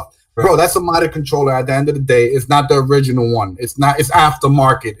SCUF." Right. Bro, that's a modded controller. At the end of the day, it's not the original one. It's not. It's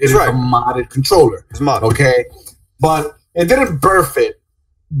aftermarket. It's a modded controller. It's modded. Okay, but it didn't birth it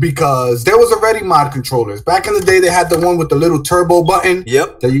because there was already mod controllers. Back in the day, they had the one with the little turbo button.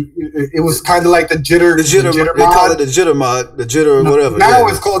 Yep. It was kind of like the jitter. The jitter mod. They call it the jitter mod. The jitter or whatever. Now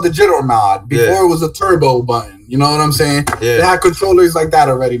it's called the jitter mod. Before it was a turbo button. You know what I'm saying? Yeah. They had controllers like that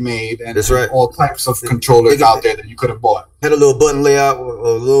already made, and that's right. All types of controllers out there that you could have bought. Had a little button layout or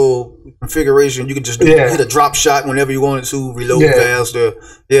a little configuration. You could just hit a drop shot whenever you wanted to, reload faster.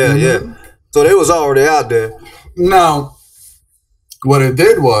 So they was already out there. Now, what it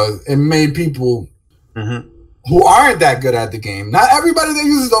did was it made people who aren't that good at the game. Not everybody that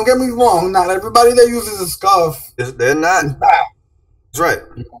uses, don't get me wrong, not everybody that uses a SCUF. They're not. Is bad. That's right.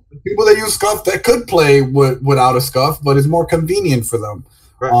 People that use SCUF that could play without a SCUF, but it's more convenient for them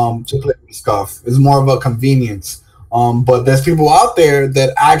to play with SCUF. It's more of a convenience. But there's people out there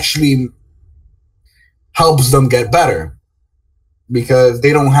that actually helps them get better because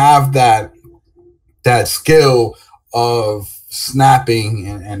they don't have that skill of snapping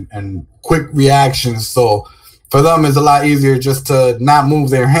and quick reactions. So for them, it's a lot easier just to not move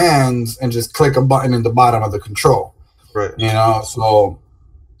their hands and just click a button in the bottom of the control. Right. You know, so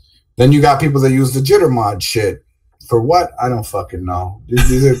then you got people that use the jitter mod shit. For what? I don't fucking know.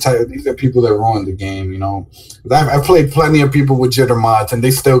 These are people that ruin the game, you know. I've played plenty of people with jitter mods and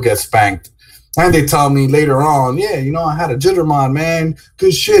they still get spanked. And they tell me later on, yeah, you know, I had a jitter mod, man.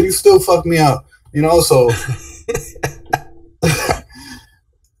 Good shit, you still fucked me up. You know, so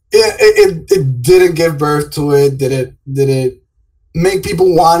it didn't give birth to it. Did it make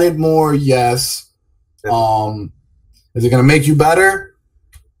people want it more? Yes. Is it gonna make you better?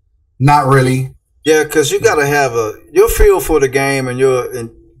 Not really. Yeah, because you gotta have your feel for the game and your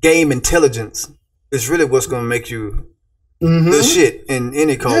game intelligence is really what's gonna make you the shit in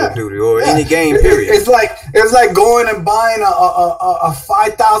any Call of Duty or any game. Period. It's like going and buying a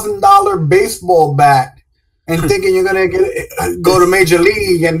 $5,000 baseball bat and thinking you're gonna go to Major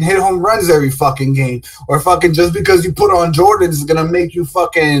League and hit home runs every fucking game, or fucking just because you put on Jordans is gonna make you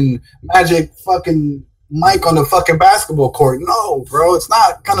fucking Magic fucking Mike on the fucking basketball court. No, bro, it's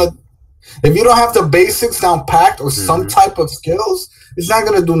not gonna. If you don't have the basics down packed or some type of skills, it's not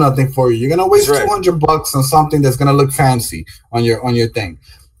gonna do nothing for you. You're gonna waste $200 on something that's gonna look fancy on your thing.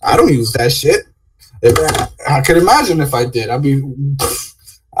 I don't use that shit. I could imagine if I did, I'd be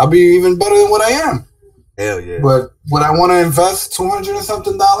even better than what I am. Hell yeah. But would I want to invest $200 and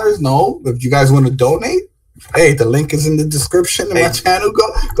something? No. If you guys want to donate, hey, the link is in the description of my channel.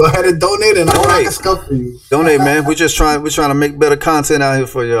 Go ahead and donate, and I'll make a scuff for you. Donate, man. We're trying to make better content out here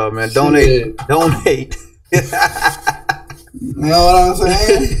for y'all, man. Donate. Donate. You know what I'm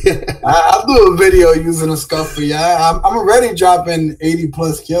saying? I'll do a video using a scuff for y'all. I'm already dropping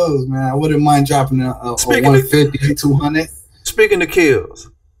 80+ kills, man. I wouldn't mind dropping a 150, 200. Speaking of kills,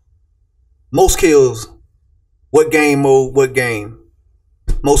 most kills. What game mode? What game?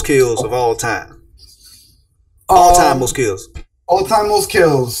 Most kills of all time. All time most kills. All time most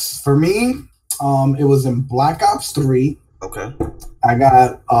kills for me. It was in Black Ops 3. Okay. I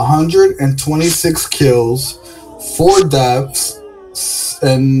got 126 kills, 4 deaths,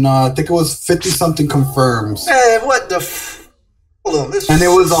 and I think it was 50 something confirms. Man, what the? Hold on. And it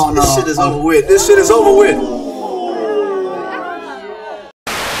was on. This shit is over with. This shit is over with.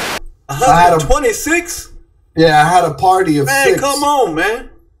 126. Yeah, I had a party of 6. Man, come on, man.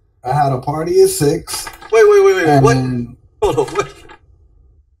 I had a party of 6. Wait. What? Hold on. What?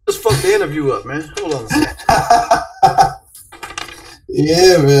 Just fuck the interview up, man. Hold on a second.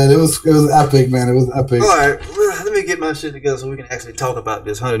 Yeah, man. It was epic, man. It was epic. All right. Well, let me get my shit together so we can actually talk about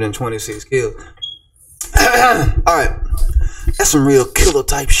this 126 kills. All right. That's some real killer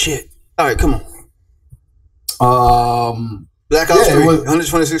type shit. All right, come on. Black Ops 3,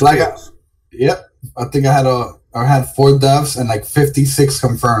 126 kills. Yep. I think I had 4 deaths and like 56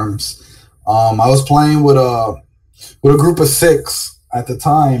 confirms. I was playing with a group of 6 at the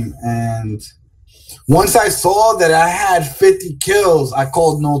time, and once I saw that I had 50 kills, I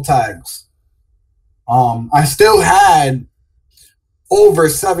called no tags. I still had over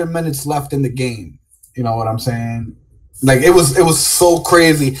 7 minutes left in the game. You know what I'm saying? Like it was so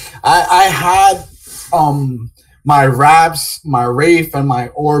crazy. I had my Raps, my Wraith, and my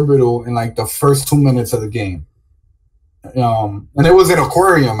Orbital in like the first 2 minutes of the game. And it was an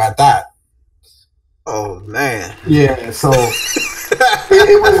aquarium at that. Oh man. Yeah, so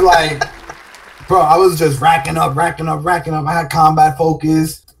it was like, bro, I was just racking up. I had combat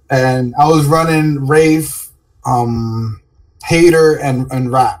focus, and I was running Wraith, Hater,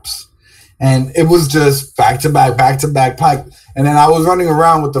 and Raps. And it was just back to back. And then I was running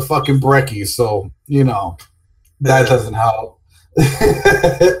around with the fucking breckies, so, you know, that doesn't help.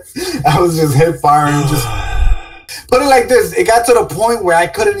 I was just hip firing, just put it like this. It got to the point where I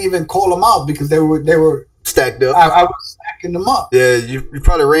couldn't even call them out because they were stacked up. I was stacking them up. Yeah, you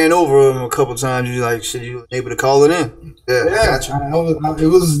probably ran over them a couple times. You like, shit, you were able to call it in. Yeah, gotcha.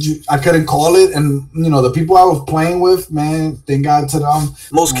 I couldn't call it, and you know the people I was playing with, man, thank God to them.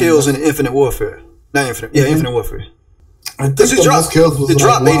 Most kills in Infinite Warfare, not Infinite, yeah, Infinite Warfare. I think the most kills was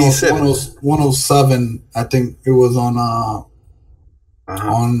like 107. I think it was on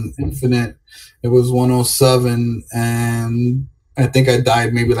Infinite. It was 107, and I think I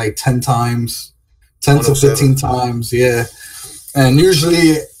died maybe like 10 times, 10 to 15 times, yeah. And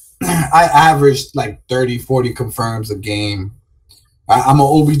usually I averaged like 30, 40 confirms a game. I'm an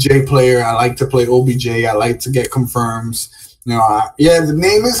OBJ player. I like to play OBJ. I like to get confirms. You know, the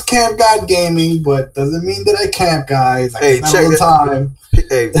name is Camp God Gaming, but doesn't mean that I camp, guys. Hey, check the time.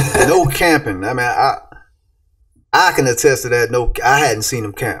 Hey, no camping. I mean, I can attest to that. No, I hadn't seen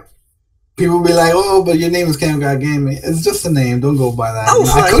him camp. People be like, "Oh, but your name is Camp God Gaming." It's just a name. Don't go by that. I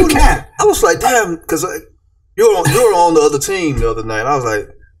was like, damn, because you were on the other team the other night. I was like,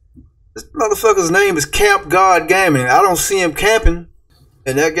 this motherfucker's name is Camp God Gaming. I don't see him camping.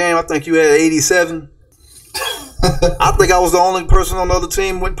 In that game, I think you had 87. I think I was the only person on the other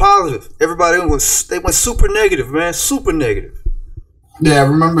team went positive. Everybody went super negative, man. Super negative. Yeah, I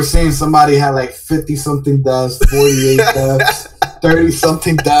remember seeing somebody had like 50 something deaths, 48 deaths, 30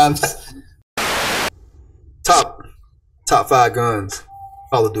 something deaths. Top 5 guns,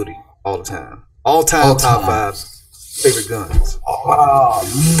 Call of Duty, all the time. All time top 5 favorite guns. Oh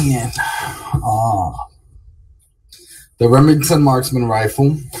man. The Remington Marksman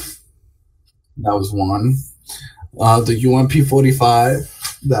Rifle. That was 1. The UMP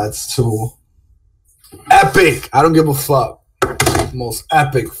 45. That's 2. Epic. I don't give a fuck. Most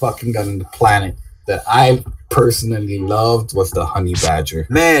epic fucking gun on the planet that I personally loved was the Honey Badger.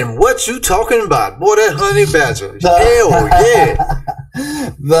 Man, what you talking about? Boy, that Honey Badger. Hell yeah.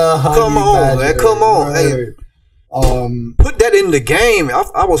 The Honey Badger. Man, come on. Hey, put that in the game.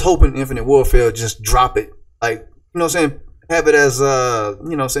 I was hoping Infinite Warfare would just drop it. Like, you know what I'm saying? Have it as, you know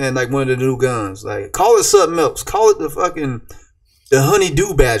what I'm saying, like one of the new guns. Like, call it something else. Call it the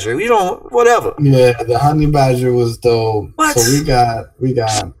Honey-Do Badger. You know, whatever. Yeah, the Honey Badger was dope. What? So we got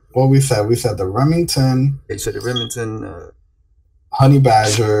what we said. We said the Remington. You said the Remington. Honey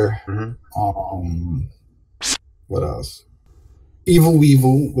Badger. What else? Evil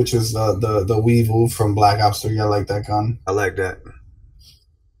Weevil, which is the Weevil from Black Ops 3. I like that gun. I like that.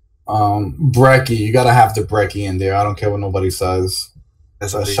 Brecci. You gotta have the Brecci in there. I don't care what nobody says.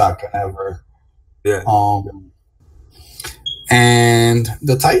 That's the best shotgun ever. Yeah. And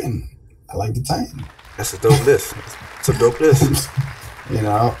the Titan. I like the Titan. That's a dope list. It's a dope list. You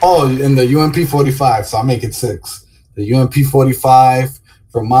know. Oh, and the UMP-45. So I'll make it 6. The UMP-45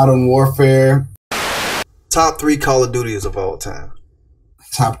 from Modern Warfare. Top 3 Call of Duties of all time.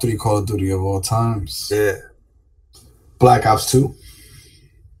 Top 3 Call of Duty of all times. Yeah. Black Ops 2.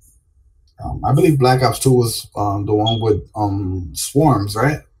 I believe Black Ops 2 was the one with swarms,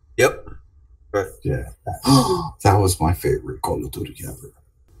 right? Yep. Right. Yeah. That was my favorite Call of Duty ever.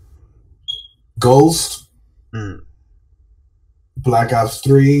 Ghost. Black Ops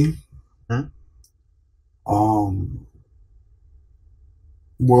 3.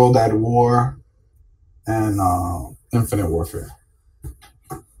 World at War. And Infinite Warfare.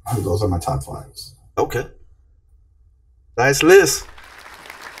 Those are my top 5s. Okay. Nice list.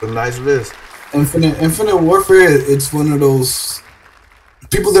 A nice list. Infinite Warfare, it's one of those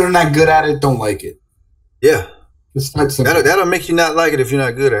people that are not good at it don't like it. Yeah. It's that simple. That'll make you not like it if you're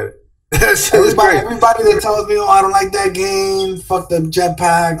not good at it. Everybody that tells me, oh, I don't like that game, fuck the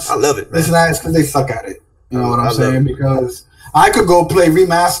jetpacks. I love it, man. It's nice because they suck at it. You know what I'm saying? Because I could go play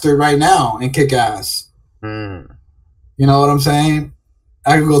Remastered right now and kick ass. You know what I'm saying?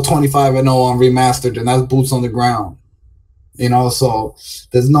 I could go 25-0 on Remastered, and that's boots on the ground. You know, so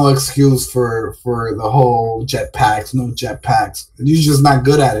there's no excuse for the whole jetpacks, no jetpacks. You're just not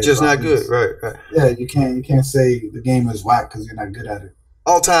good at it. Just not good, right. Yeah, you can't say the game is whack because you're not good at it.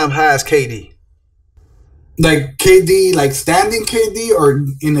 All-time highest KD. Like KD, like standing KD or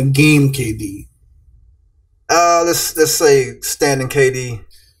in a game KD? Let's say standing KD.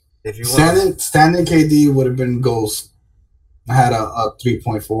 If you want. Standing KD would have been Ghost. I had a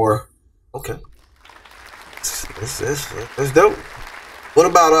 3.4. Okay. That's dope. What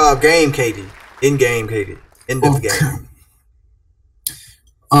about game KD? In-game KD? End of the game.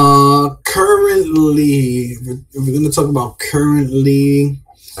 Currently, if we're gonna talk about currently,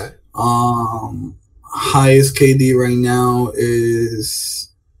 highest KD right now is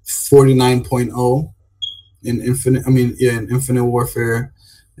 49.0 in Infinite Warfare,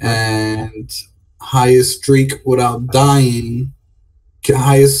 and highest streak without dying,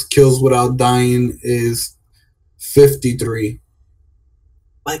 highest kills without dying is 53.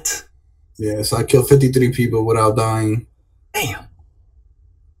 What? Yeah, so I killed 53 people without dying. Damn.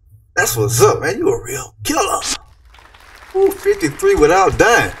 That's what's up, man. You a real killer. Ooh, 53 without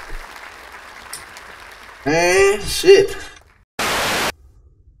dying. Man, shit.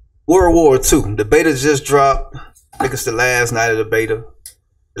 World War II. The beta just dropped. I think it's the last night of the beta.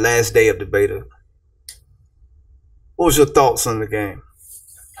 The last day of the beta. What was your thoughts on the game?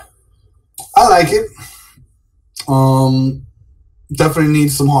 I like it. Definitely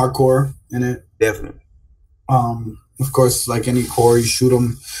needs some hardcore in it. Definitely. Of course, like any core, you shoot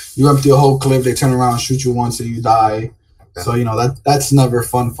them, you empty a whole clip, they turn around, shoot you once, and you die. Okay. So you know that's never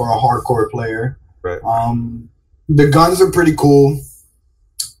fun for a hardcore player. Right. The guns are pretty cool.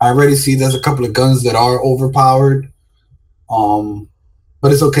 I already see there's a couple of guns that are overpowered.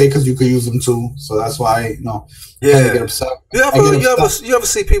 But it's okay because you could use them too. So that's why I get upset. You ever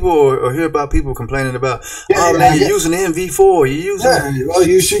see people or hear about people complaining about, man, you're using the MV4, you're using well,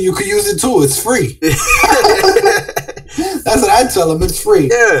 you could use it too. It's free. That's what I tell them. It's free.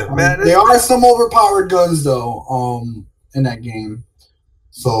 Yeah, man. There are some overpowered guns though, in that game.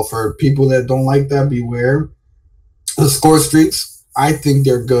 So for people that don't like that, beware. The score streaks, I think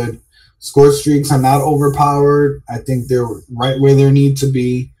they're good. Score streaks are not overpowered. I think they're right where they need to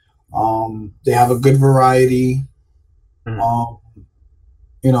be. They have a good variety.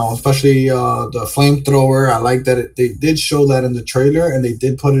 Especially the flamethrower. I like that they did show that in the trailer and they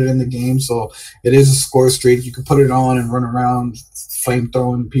did put it in the game. So it is a score streak. You can put it on and run around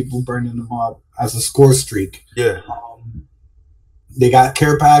flamethrowing people, burning them up as a score streak. Yeah. They got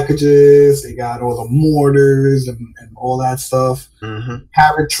care packages. They got all the mortars and all that stuff.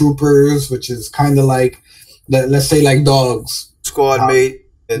 Paratroopers, which is kind of like, let's say like dogs. Squad mate.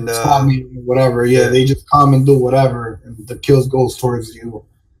 And squad mate, whatever. Yeah, they just come and do whatever. And the kills goes towards you.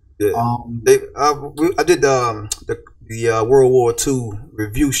 Yeah. I did the World War II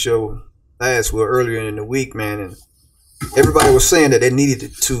review show earlier in the week, man. And everybody was saying that they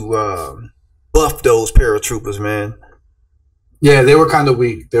needed to buff those paratroopers, man. Yeah, they were kind of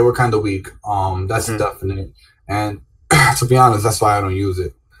weak. That's definite. And to be honest, that's why I don't use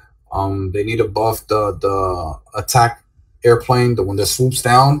it. They need to buff the attack airplane, the one that swoops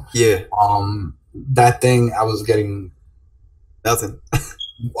down. Yeah. That thing, I was getting nothing.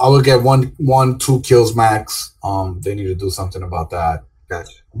 I would get 1-2 kills max. They need to do something about that.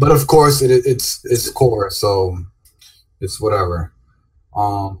 Gotcha. But of course, it's core, so it's whatever.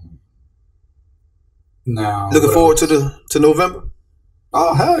 Now looking forward to November.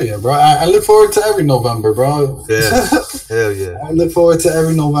 Oh hell yeah, bro! I look forward to every November, bro. Yeah, hell yeah. I look forward to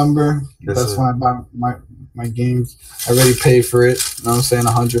every November. Yes, that's sir. why I buy my games. I already paid for it. You know what I'm saying?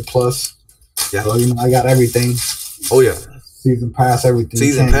 100+. Yeah. So I got everything. Oh yeah. Season pass, everything.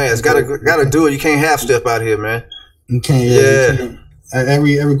 Season pass. Gotta do it. You can't half step out here, man. You can't. Yeah. You can't.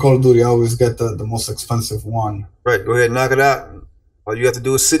 Every Call of Duty, I always get the most expensive one. Right. Go ahead and knock it out. All you have to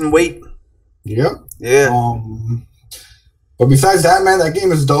do is sit and wait. Yep. Yeah. But besides that, man, that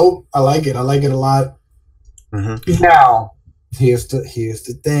game is dope. I like it. I like it a lot. Now, here's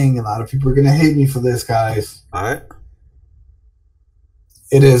the thing. A lot of people are gonna hate me for this, guys. All right.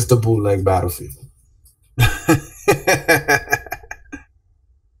 It is the bootleg Battlefield.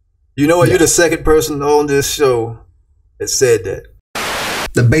 You know what? Yeah. You're the second person on this show that said that.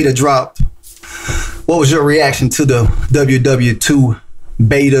 The beta dropped. What was your reaction to the WWII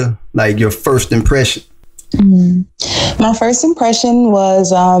beta? Like your first impression? My first impression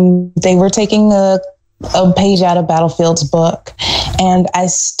was they were taking a page out of Battlefield's book, and I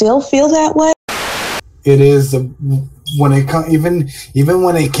still feel that way. It is when it even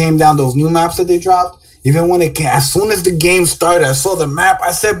when it came down, those new maps that they dropped. Even when it came, as soon as the game started, I saw the map.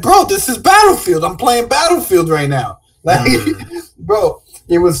 I said, "Bro, this is Battlefield. I'm playing Battlefield right now." Like, bro,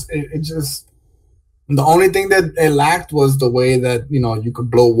 it just. The only thing that it lacked was the way that, you could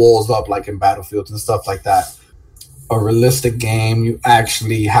blow walls up like in Battlefield and stuff like that. A realistic game, you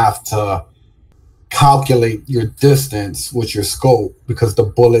actually have to calculate your distance with your scope because the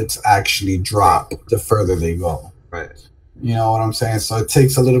bullets actually drop the further they go. Right. You know what I'm saying? So it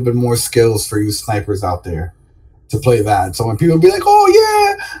takes a little bit more skills for you snipers out there to play that. So when people be like, "Oh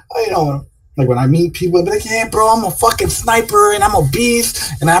yeah," like when I meet people, I'll be like, "Yeah, bro, I'm a fucking sniper and I'm a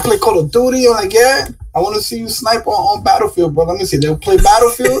beast and I play Call of Duty." I'm like, "Yeah, I want to see you snipe on Battlefield, bro." Let me see. They'll play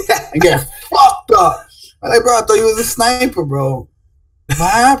Battlefield and get fucked up. I'm like, "Bro, I thought you was a sniper, bro. What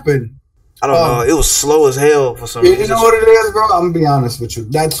happened?" I don't know. It was slow as hell for some reason. You know what it is, bro? I'm gonna be honest with you.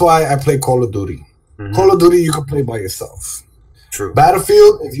 That's why I play Call of Duty. Call of Duty, you can play by yourself. True.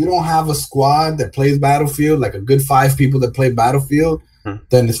 Battlefield, if you don't have a squad that plays Battlefield, like a good 5 people that play Battlefield,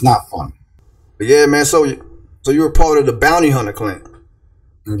 then it's not fun. But yeah, man. So you were part of the bounty hunter clan.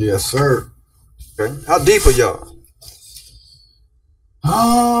 Yes, sir. Okay. How deep are y'all?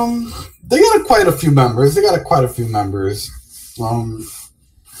 They got quite a few members.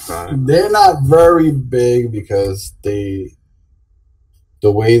 They're not very big because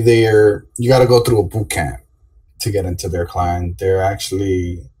you got to go through a boot camp to get into their clan. They're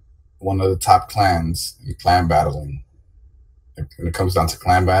actually one of the top clans in clan battling. When it comes down to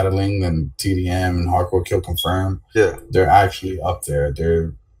clan battling and TDM and hardcore kill confirm, they're actually up there.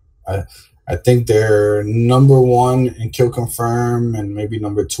 I think they're number 1 in kill confirm and maybe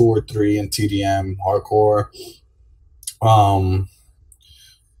number 2 or 3 in TDM hardcore.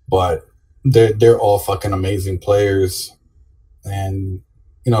 But they're all fucking amazing players, and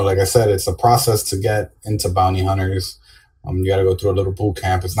like I said, it's a process to get into bounty hunters. You got to go through a little boot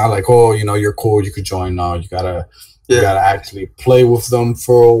camp. It's not like, oh, you're cool, you could join. No, you gotta actually play with them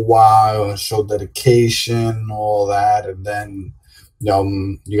for a while and show dedication, all that, and then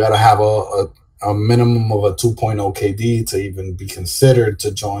you gotta have a minimum of a 2.0 KD to even be considered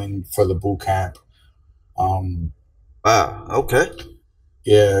to join for the boot camp. Wow. Okay.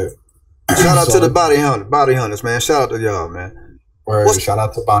 Yeah. Shout out to the bounty hunters, man. Shout out to y'all, man. Shout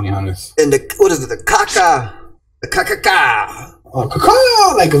out to bounty hunters. And what is it? The kaka. Oh,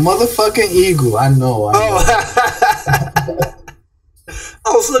 caca, like a motherfucking eagle. I know. I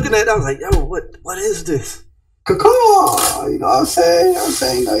was looking at it. I was like, yo, what is this? Caca. You know what I'm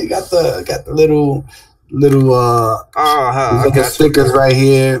saying? You got the little I got stickers right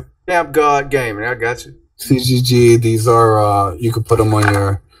here. Camp God Gaming. I got you. CGG. These are you can put them on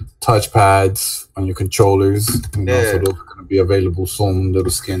your touchpads, on your controllers. You know, so those are going to be available soon.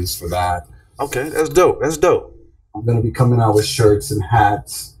 Little skins for that. Okay, that's dope. That's dope. I'm going to be coming out with shirts and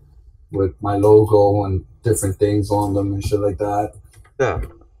hats with my logo and different things on them and shit like that. Yeah.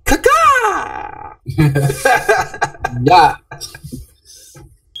 Kaka! Yeah.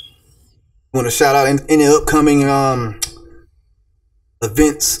 Want to shout out any upcoming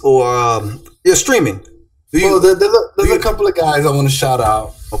events or your streaming? Well, there's a couple of guys I want to shout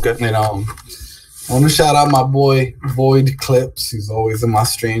out. Okay. You know, I want to shout out my boy Void Clips. He's always in my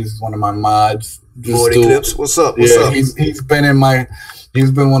streams. He's one of my mods. Void Clips, what's up? What's up? He's been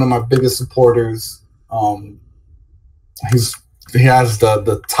one of my biggest supporters. He has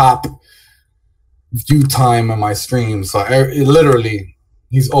the top view time in my streams. So literally,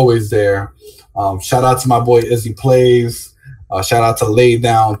 he's always there. Shout out to my boy Izzy Plays. Shout out to Lay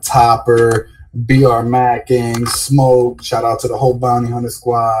Down, Topper, BR Macking, Smoke. Shout out to the whole Bounty Hunter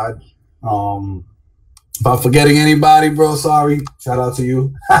squad. If I'm forgetting anybody, bro, sorry. Shout out to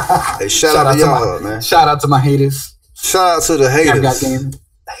you. Hey, shout out to y'all, man. Shout out to my haters. Shout out to the haters.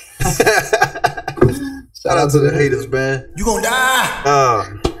 Shout out to the haters, man. You gonna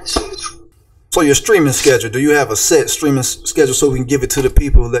die. So your streaming schedule, do you have a set streaming schedule so we can give it to the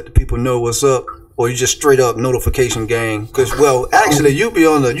people, let the people know what's up? Or you just straight up notification gang? Because, well, actually,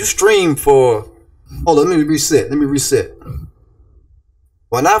 you stream for, hold on, let me reset.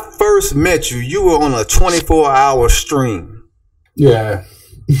 When I first met you, you were on a 24-hour stream. Yeah.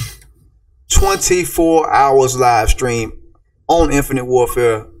 24 hours live stream on Infinite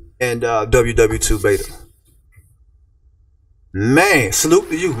Warfare and WWII beta. Man, salute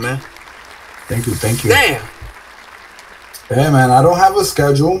to you, man. Thank you. Damn. Yeah, man, I don't have a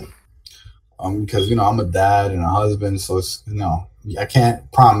schedule. Because, you know, I'm a dad and a husband, so it's, you know, I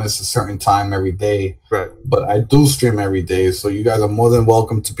can't promise a certain time every day. Right. But I do stream every day, so you guys are more than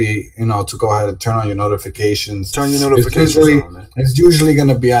welcome to be, you know, to go ahead and turn on your notifications. Turn your notifications on, man. It's usually going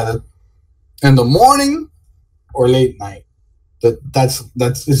to be either in the morning or late night. That's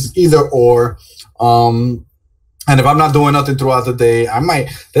it's either or. And if I'm not doing nothing throughout the day,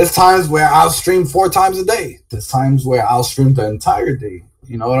 there's times where I'll stream 4 times a day. There's times where I'll stream the entire day.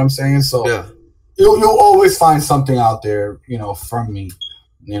 You know what I'm saying? So yeah. You'll always find something out there, you know, from me.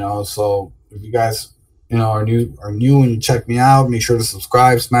 You know, so if you guys, you know, are new and you check me out, make sure to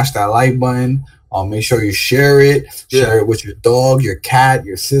subscribe, smash that like button. Make sure you share it. Yeah. Share it with your dog, your cat,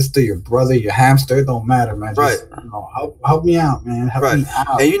 your sister, your brother, your hamster. It don't matter, man. Just, right. You know, help me out, man. Help me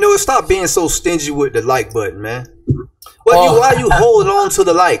out. And you know, stop being so stingy with the like button, man. Why you holding on to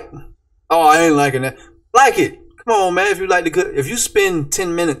the like? Oh, I ain't liking that. Like it. Come on, man. If you like if you spend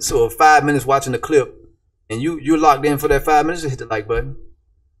 10 minutes or 5 minutes watching the clip and you're locked in for that 5 minutes, just hit the like button.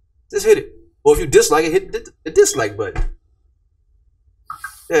 Just hit it. Or if you dislike it, hit the dislike button.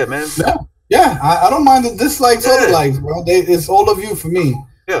 Yeah, man. Yeah, I don't mind the dislikes or the likes, bro. It's all of you for me.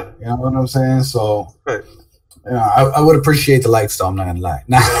 Yeah. You know what I'm saying? So, right. You know, I would appreciate the likes, though. I'm not going to lie.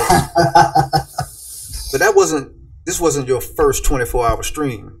 But this wasn't your first 24-hour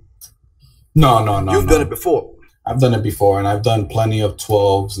stream. No. You've done it before. I've done it before, and I've done plenty of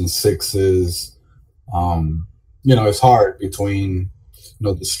 12s and 6s. You know, it's hard between, you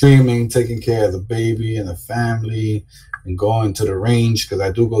know, the streaming, taking care of the baby and the family, and going to the range, because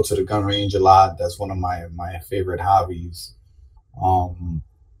I do go to the gun range a lot. That's one of my favorite hobbies. You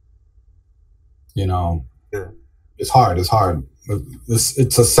know, yeah. It's hard.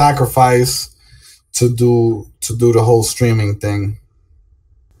 It's a sacrifice to do the whole streaming thing.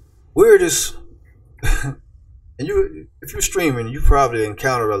 Weirdest. And if you're streaming, you probably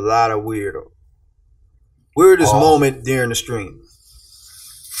encountered a lot of weirdest moment during the stream.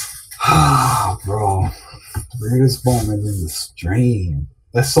 Bro, weirdest moment in the stream.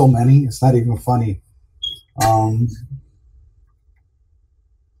 That's so many. It's not even funny.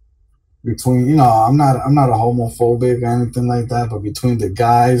 Between, you know, I'm not a homophobic or anything like that, but between the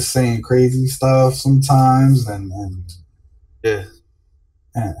guys saying crazy stuff sometimes and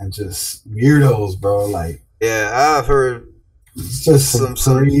just weirdos, bro, like. Yeah, I've heard it's just some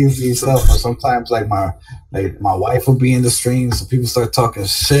crazy stuff. Or sometimes, like my wife will be in the stream, so people start talking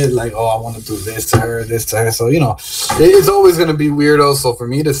shit, like, "Oh, I want to do this to her." So you know, it's always gonna be weirdo. So for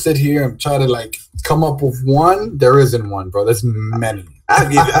me to sit here and try to like come up with one, there isn't one, bro. There's many.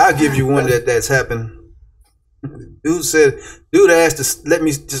 I'll give you one that's happened. Dude asked to let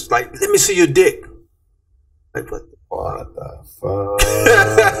me see your dick. Like what the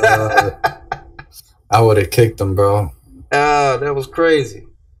fuck? I would have kicked him, bro. That was crazy.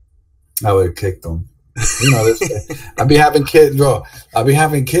 I would have kicked him. You know, I be having kids, bro. I be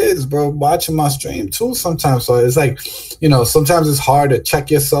having kids, bro, watching my stream too sometimes. So it's like, you know, sometimes it's hard to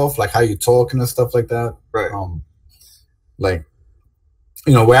check yourself, like how you talking and stuff like that. Right. Like,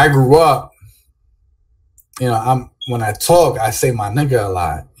 you know, where I grew up, you know, when I talk, I say my nigga a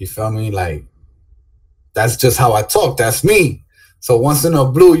lot. You feel me? Like, that's just how I talk. That's me. So once in a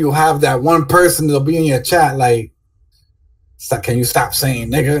blue, you have that one person that'll be in your chat like, can you stop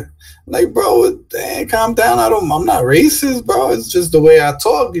saying nigga? Like, bro, dang, calm down. I'm not racist, bro. It's just the way I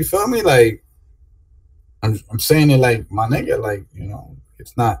talk. You feel me? Like, I'm saying it like my nigga. Like, you know,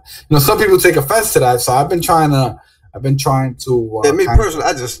 it's not. You know, some people take offense to that. So I've been trying to. Yeah, me personally,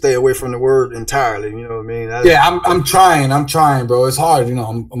 I just stay away from the word entirely. You know what I mean? I'm trying, bro. It's hard. You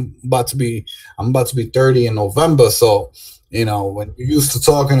know, I'm about to be 30 in November. So, you know, when you used to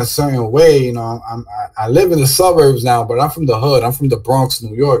talk in a certain way, you know, I live in the suburbs now, but I'm from the hood. I'm from the Bronx,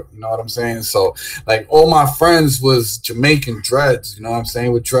 New York. You know what I'm saying? So, like, all my friends was Jamaican dreads. You know what I'm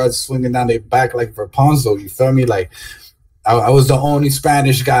saying? With dreads swinging down their back like Rapunzel. You feel me? Like, I was the only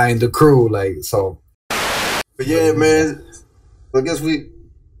Spanish guy in the crew. Like, so. But yeah, man. I guess we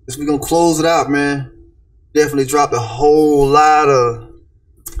gonna close it out, man. Definitely dropped a whole lot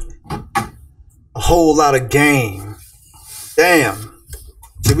of game. Damn.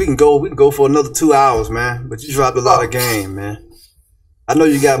 See, we can go for another 2 hours, man. But you dropped a lot of game, man. I know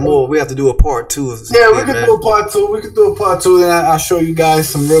you got more. We have to do a part 2. Yeah, we can do a part 2. We can do a part 2. Then I'll show you guys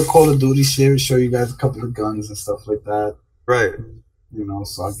some real Call of Duty shit. Show you guys a couple of guns and stuff like that. Right. You know,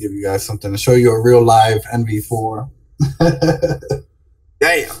 so I'll give you guys something to show you a real live NV4.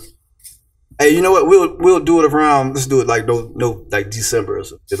 Damn. Hey, you know what? We'll do it around. Let's do it like like December or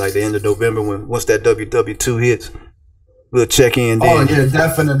something, like the end of November once that WW2 hits. We'll check in then. Oh yeah,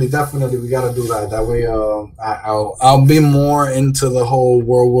 definitely. We gotta do that. That way, I'll be more into the whole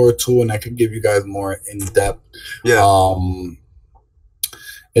World War II, and I can give you guys more in depth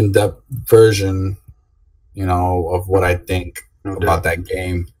version, you know, of what I think about that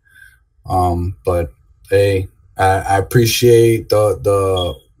game. But hey, I appreciate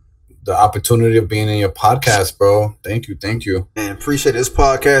the opportunity of being in your podcast, bro. Thank you. And appreciate this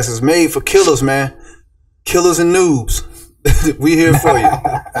podcast is made for killers, man. Killers and noobs. We here for you.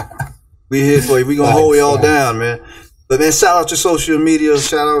 We here for you. We gonna hold y'all down, man. But man, shout out your social media.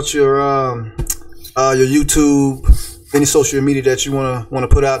 Shout out your YouTube. Any social media that you wanna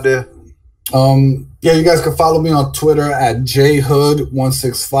put out there. Yeah, you guys can follow me on Twitter at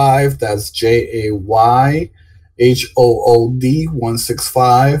jhood165. That's JAYHOOD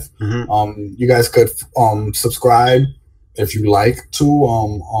 165. You guys could subscribe if you like to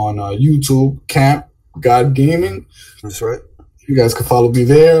on YouTube, Camp God Gaming. That's right. You guys can follow me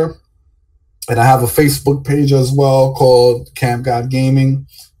there. And I have a Facebook page as well called Camp God Gaming.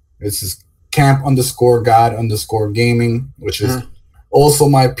 This is camp_God_gaming, which is also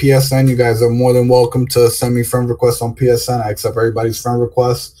my PSN. You guys are more than welcome to send me friend requests on PSN. I accept everybody's friend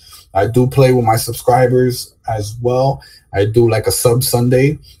requests. I do play with my subscribers as well. I do like a sub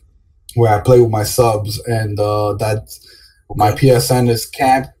Sunday where I play with my subs, and that's my PSN is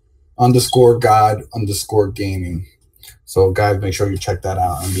camp_God_gaming. So guys, make sure you check that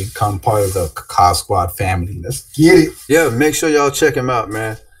out and become part of the COD Squad family. Let's get it. Yeah, make sure y'all check him out,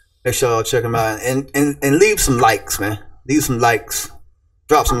 man. Make sure y'all check him out and leave some likes, man. Leave some likes.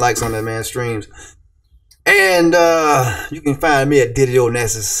 Drop some likes on that man's streams. And you can find me at Diddy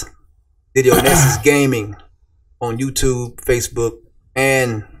Onasis. Diddy Onasis Gaming on YouTube, Facebook,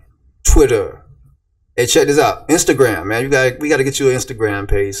 and Twitter. Hey, check this out. Instagram, man. We gotta get you an Instagram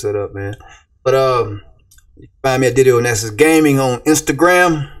page set up, man. But you can find me at Diddy Onasis Gaming on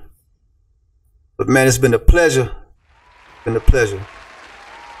Instagram. But man, it's been a pleasure.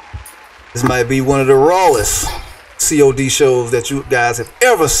 This might be one of the rawest COD shows that you guys have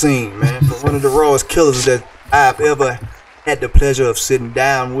ever seen, man. One of the rawest killers that I've ever had the pleasure of sitting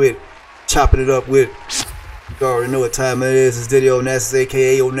down with, chopping it up with. You already know what time it is. It's Diddy Onasis,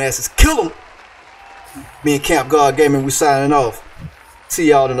 aka Onasis. Kill him! Me and Camp God Gaming, we signing off. See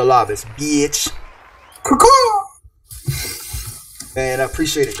y'all in the lobbies, bitch. Man, I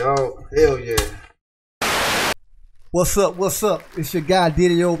appreciate it, dog. Hell yeah. What's up? It's your guy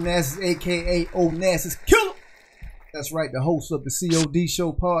Diddy Onasis, aka Onasis. Kill him! That's right, the host of the COD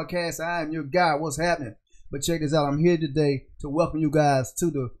Show podcast. I am your guy. What's happening? But check this out. I'm here today to welcome you guys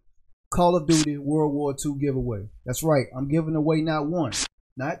to the Call of Duty World War II giveaway. That's right. I'm giving away not one,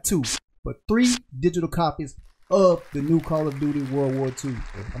 not two, but 3 digital copies of the new Call of Duty World War II.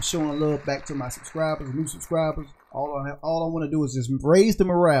 I'm showing love back to my subscribers, new subscribers. All I want to do is just raise the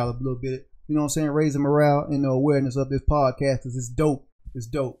morale a little bit. You know what I'm saying? Raise the morale and the awareness of this podcast because it's dope. It's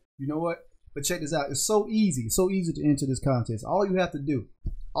dope. You know what? But check this out. It's so easy. It's so easy to enter this contest. All you have to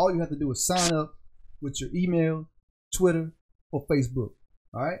do is sign up with your email, Twitter, or Facebook.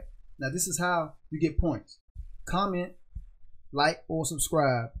 All right. Now this is how you get points. Comment, like, or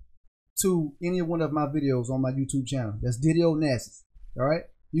subscribe to any one of my videos on my YouTube channel. That's Diddy Onasis. All right.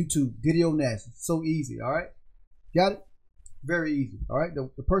 YouTube, Diddy Onasis. So easy. All right. Got it? Very easy. All right.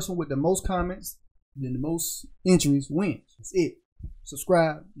 The person with the most comments and the most entries wins. That's it.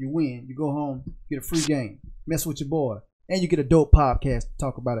 Subscribe, you win. You go home, get a free game. Mess with your boy. And you get a dope podcast to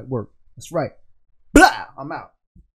talk about at work. That's right. Blah! I'm out.